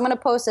to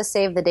post a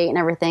save the date and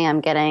everything. I'm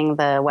getting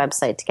the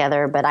website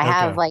together, but I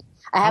have the dates.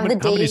 How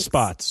many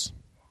spots?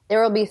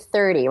 There will be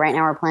 30. Right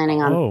now we're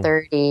planning on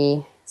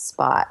 30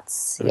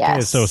 spots. Okay,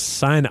 yes. So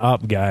sign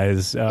up,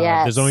 guys.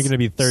 Yes. There's only going to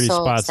be 30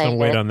 spots. Excited. Don't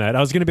wait on that.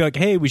 I was going to be like,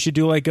 hey, we should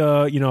do like a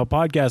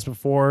podcast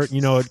before,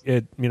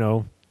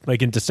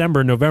 like in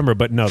December, November,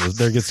 but no, it's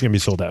going to be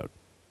sold out.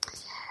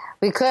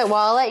 We could. Well,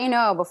 I'll let you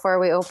know before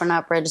we open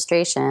up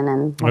registration,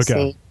 and we'll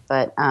see.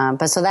 But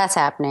so that's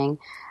happening.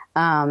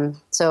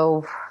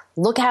 So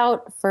look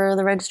out for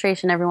the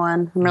registration,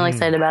 everyone. I'm really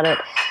excited about it.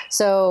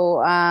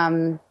 So,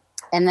 and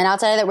then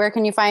outside of that, where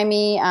can you find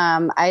me?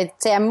 I'd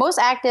say I'm most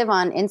active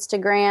on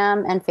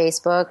Instagram and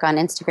Facebook. On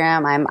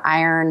Instagram, I'm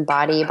Iron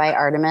Body by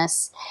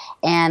Artemis.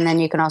 And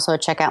then you can also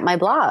check out my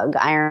blog,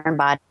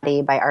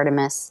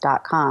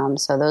 ironbodybyartemis.com.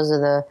 So those are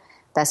the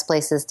best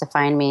places to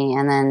find me.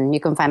 And then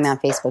you can find me on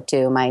Facebook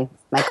too. My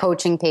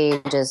coaching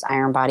page is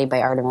Iron Body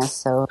by Artemis.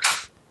 So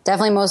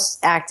definitely most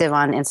active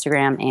on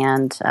Instagram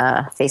and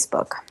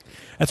Facebook.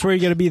 That's where you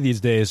got to be these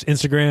days.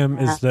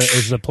 Instagram is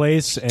the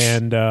place,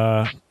 and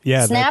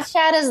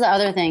Snapchat is the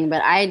other thing,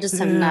 but I just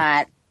am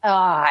not. Oh,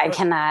 I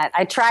cannot.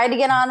 I tried to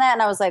get on that,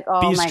 and I was like,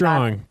 "Oh my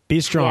god,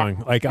 be strong."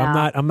 Yeah, like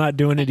I'm not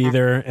doing it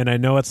either, and I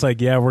know it's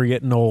like, yeah, we're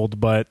getting old,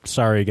 but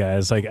sorry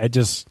guys, like I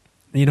just.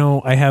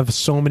 I have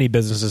so many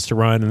businesses to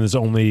run, and there's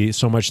only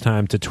so much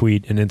time to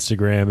tweet and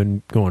Instagram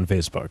and go on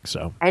Facebook.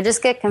 So I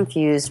just get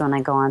confused when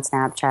I go on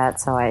Snapchat,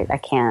 so I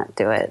can't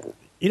do it.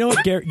 You know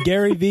what?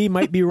 Gary Vee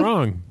might be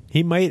wrong.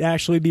 He might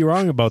actually be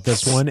wrong about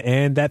this one,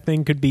 and that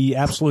thing could be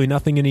absolutely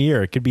nothing in a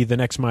year. It could be the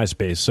next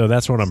MySpace. So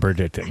that's what I'm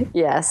predicting.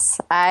 Yes,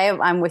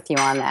 I'm with you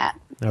on that.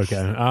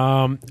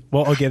 Okay.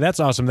 Okay, that's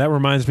awesome. That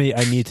reminds me,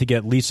 I need to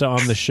get Lisa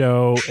on the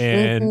show.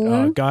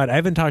 And God, I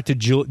haven't talked to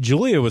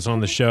Julia was on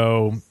the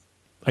show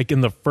like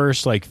in the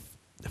first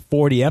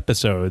 40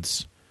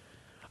 episodes,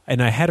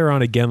 and I had her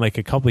on again like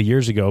a couple of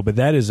years ago, but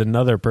that is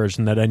another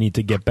person that I need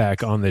to get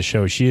back on this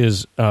show. She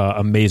is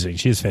amazing.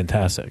 She is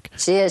fantastic.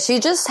 She is. She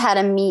just had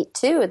a meet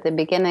too at the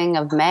beginning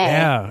of May.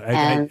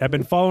 Yeah. I've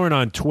been following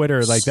on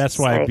Twitter. Like that's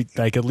why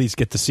I at least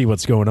get to see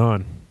what's going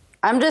on.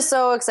 I'm just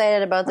so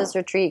excited about this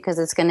retreat because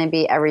it's going to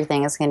be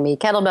everything. It's going to be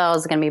kettlebells.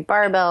 It's going to be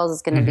barbells.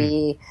 It's going to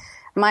be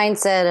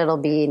mindset. It'll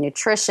be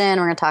nutrition.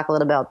 We're going to talk a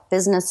little about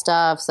business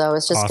stuff. So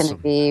it's just going to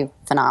be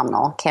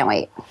phenomenal. Can't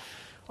wait.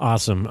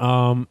 Awesome.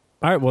 All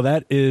right. Well,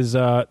 that is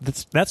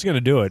that's going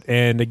to do it.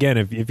 And again,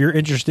 if you're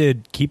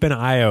interested, keep an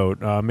eye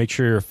out. Make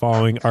sure you're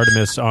following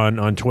Artemis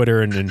on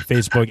Twitter and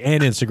Facebook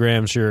and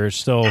Instagram, so you're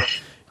still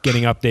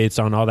getting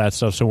updates on all that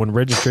stuff. So when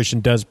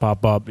registration does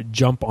pop up,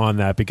 jump on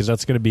that, because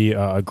that's going to be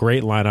a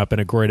great lineup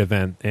and a great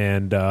event.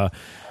 And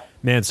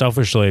man,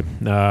 selfishly,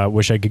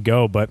 wish I could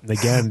go, but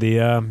again,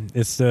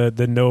 it's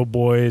the No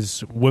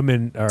Boys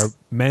Women or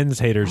Men's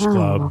Haters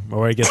Club,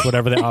 or I guess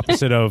whatever the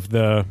opposite of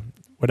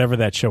whatever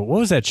that show. What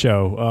was that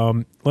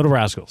show? Little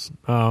Rascals.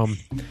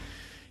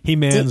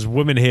 He-Man's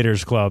Women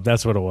Haters Club.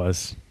 That's what it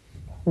was.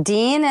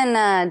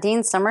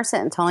 Dean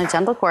Somerset and Tony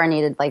Gentlecore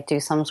needed do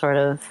some sort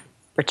of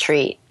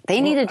retreat. They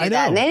need to do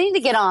that. They need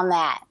to get on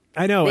that.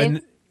 I know,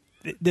 and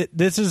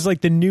this is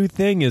the new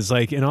thing is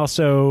and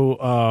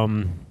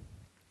also.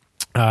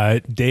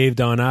 Dave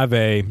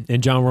Donave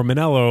and John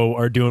Romanello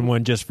are doing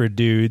one just for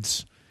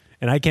dudes,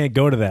 and I can't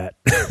go to that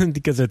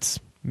because it's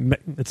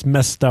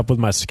messed up with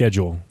my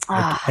schedule.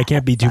 I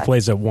can't be two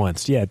places at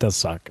once. Yeah, it does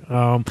suck.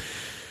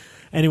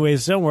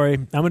 Anyways, don't worry.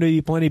 I'm going to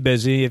be plenty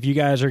busy. If you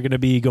guys are going to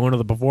be going to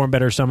the Perform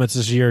Better Summits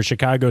this year,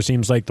 Chicago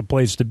seems like the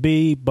place to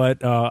be,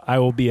 but I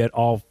will be at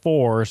all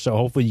four, so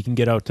hopefully you can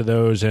get out to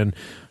those and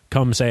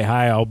come say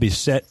hi. I'll be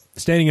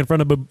standing in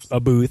front of a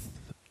booth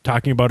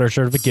talking about our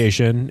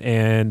certification,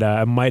 and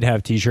I might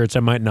have T-shirts, I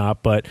might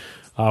not, but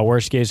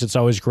worst case, it's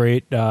always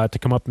great to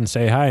come up and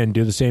say hi, and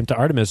do the same to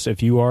Artemis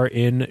if you are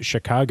in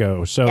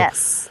Chicago. So,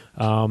 yes.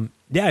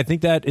 I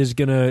think that is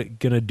gonna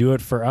do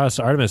it for us.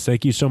 Artemis,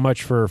 thank you so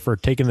much for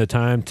taking the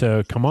time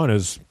to come on. It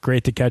was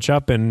great to catch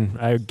up, and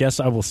I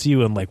guess I will see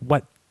you in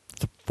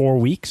 4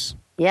 weeks?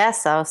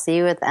 Yes, I'll see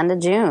you at the end of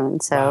June.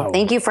 So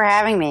Thank you for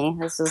having me.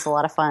 This was a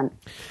lot of fun.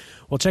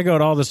 Well, check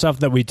out all the stuff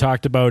that we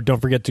talked about.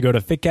 Don't forget to go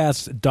to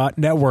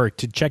fitcast.network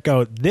to check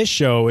out this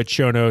show, its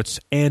show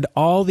notes, and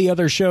all the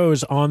other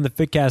shows on the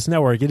Fitcast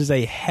network. It is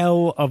a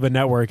hell of a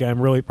network.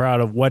 I'm really proud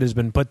of what has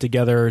been put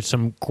together.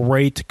 Some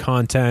great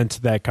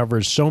content that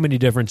covers so many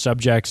different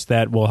subjects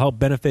that will help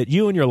benefit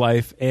you in your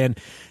life. And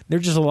they're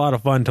just a lot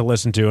of fun to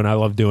listen to, and I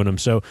love doing them.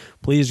 So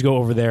please go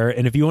over there.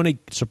 And if you want to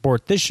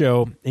support this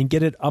show and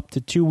get it up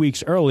to 2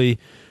 weeks early,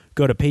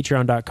 go to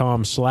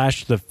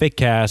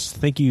patreon.com/thefitcast.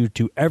 Thank you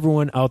to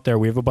everyone out there.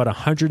 We have about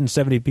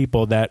 170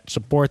 people that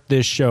support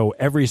this show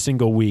every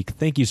single week.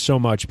 Thank you so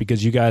much,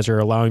 because you guys are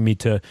allowing me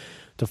to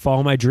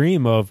follow my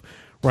dream of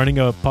running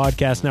a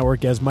podcast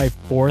network as my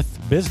fourth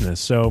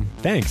business. So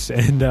thanks.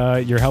 And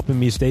you're helping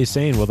me stay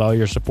sane with all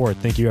your support.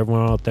 Thank you,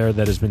 everyone out there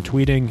that has been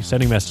tweeting,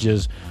 sending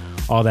messages,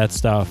 all that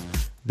stuff.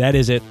 That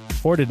is it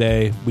for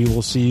today. We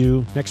will see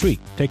you next week.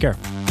 Take care.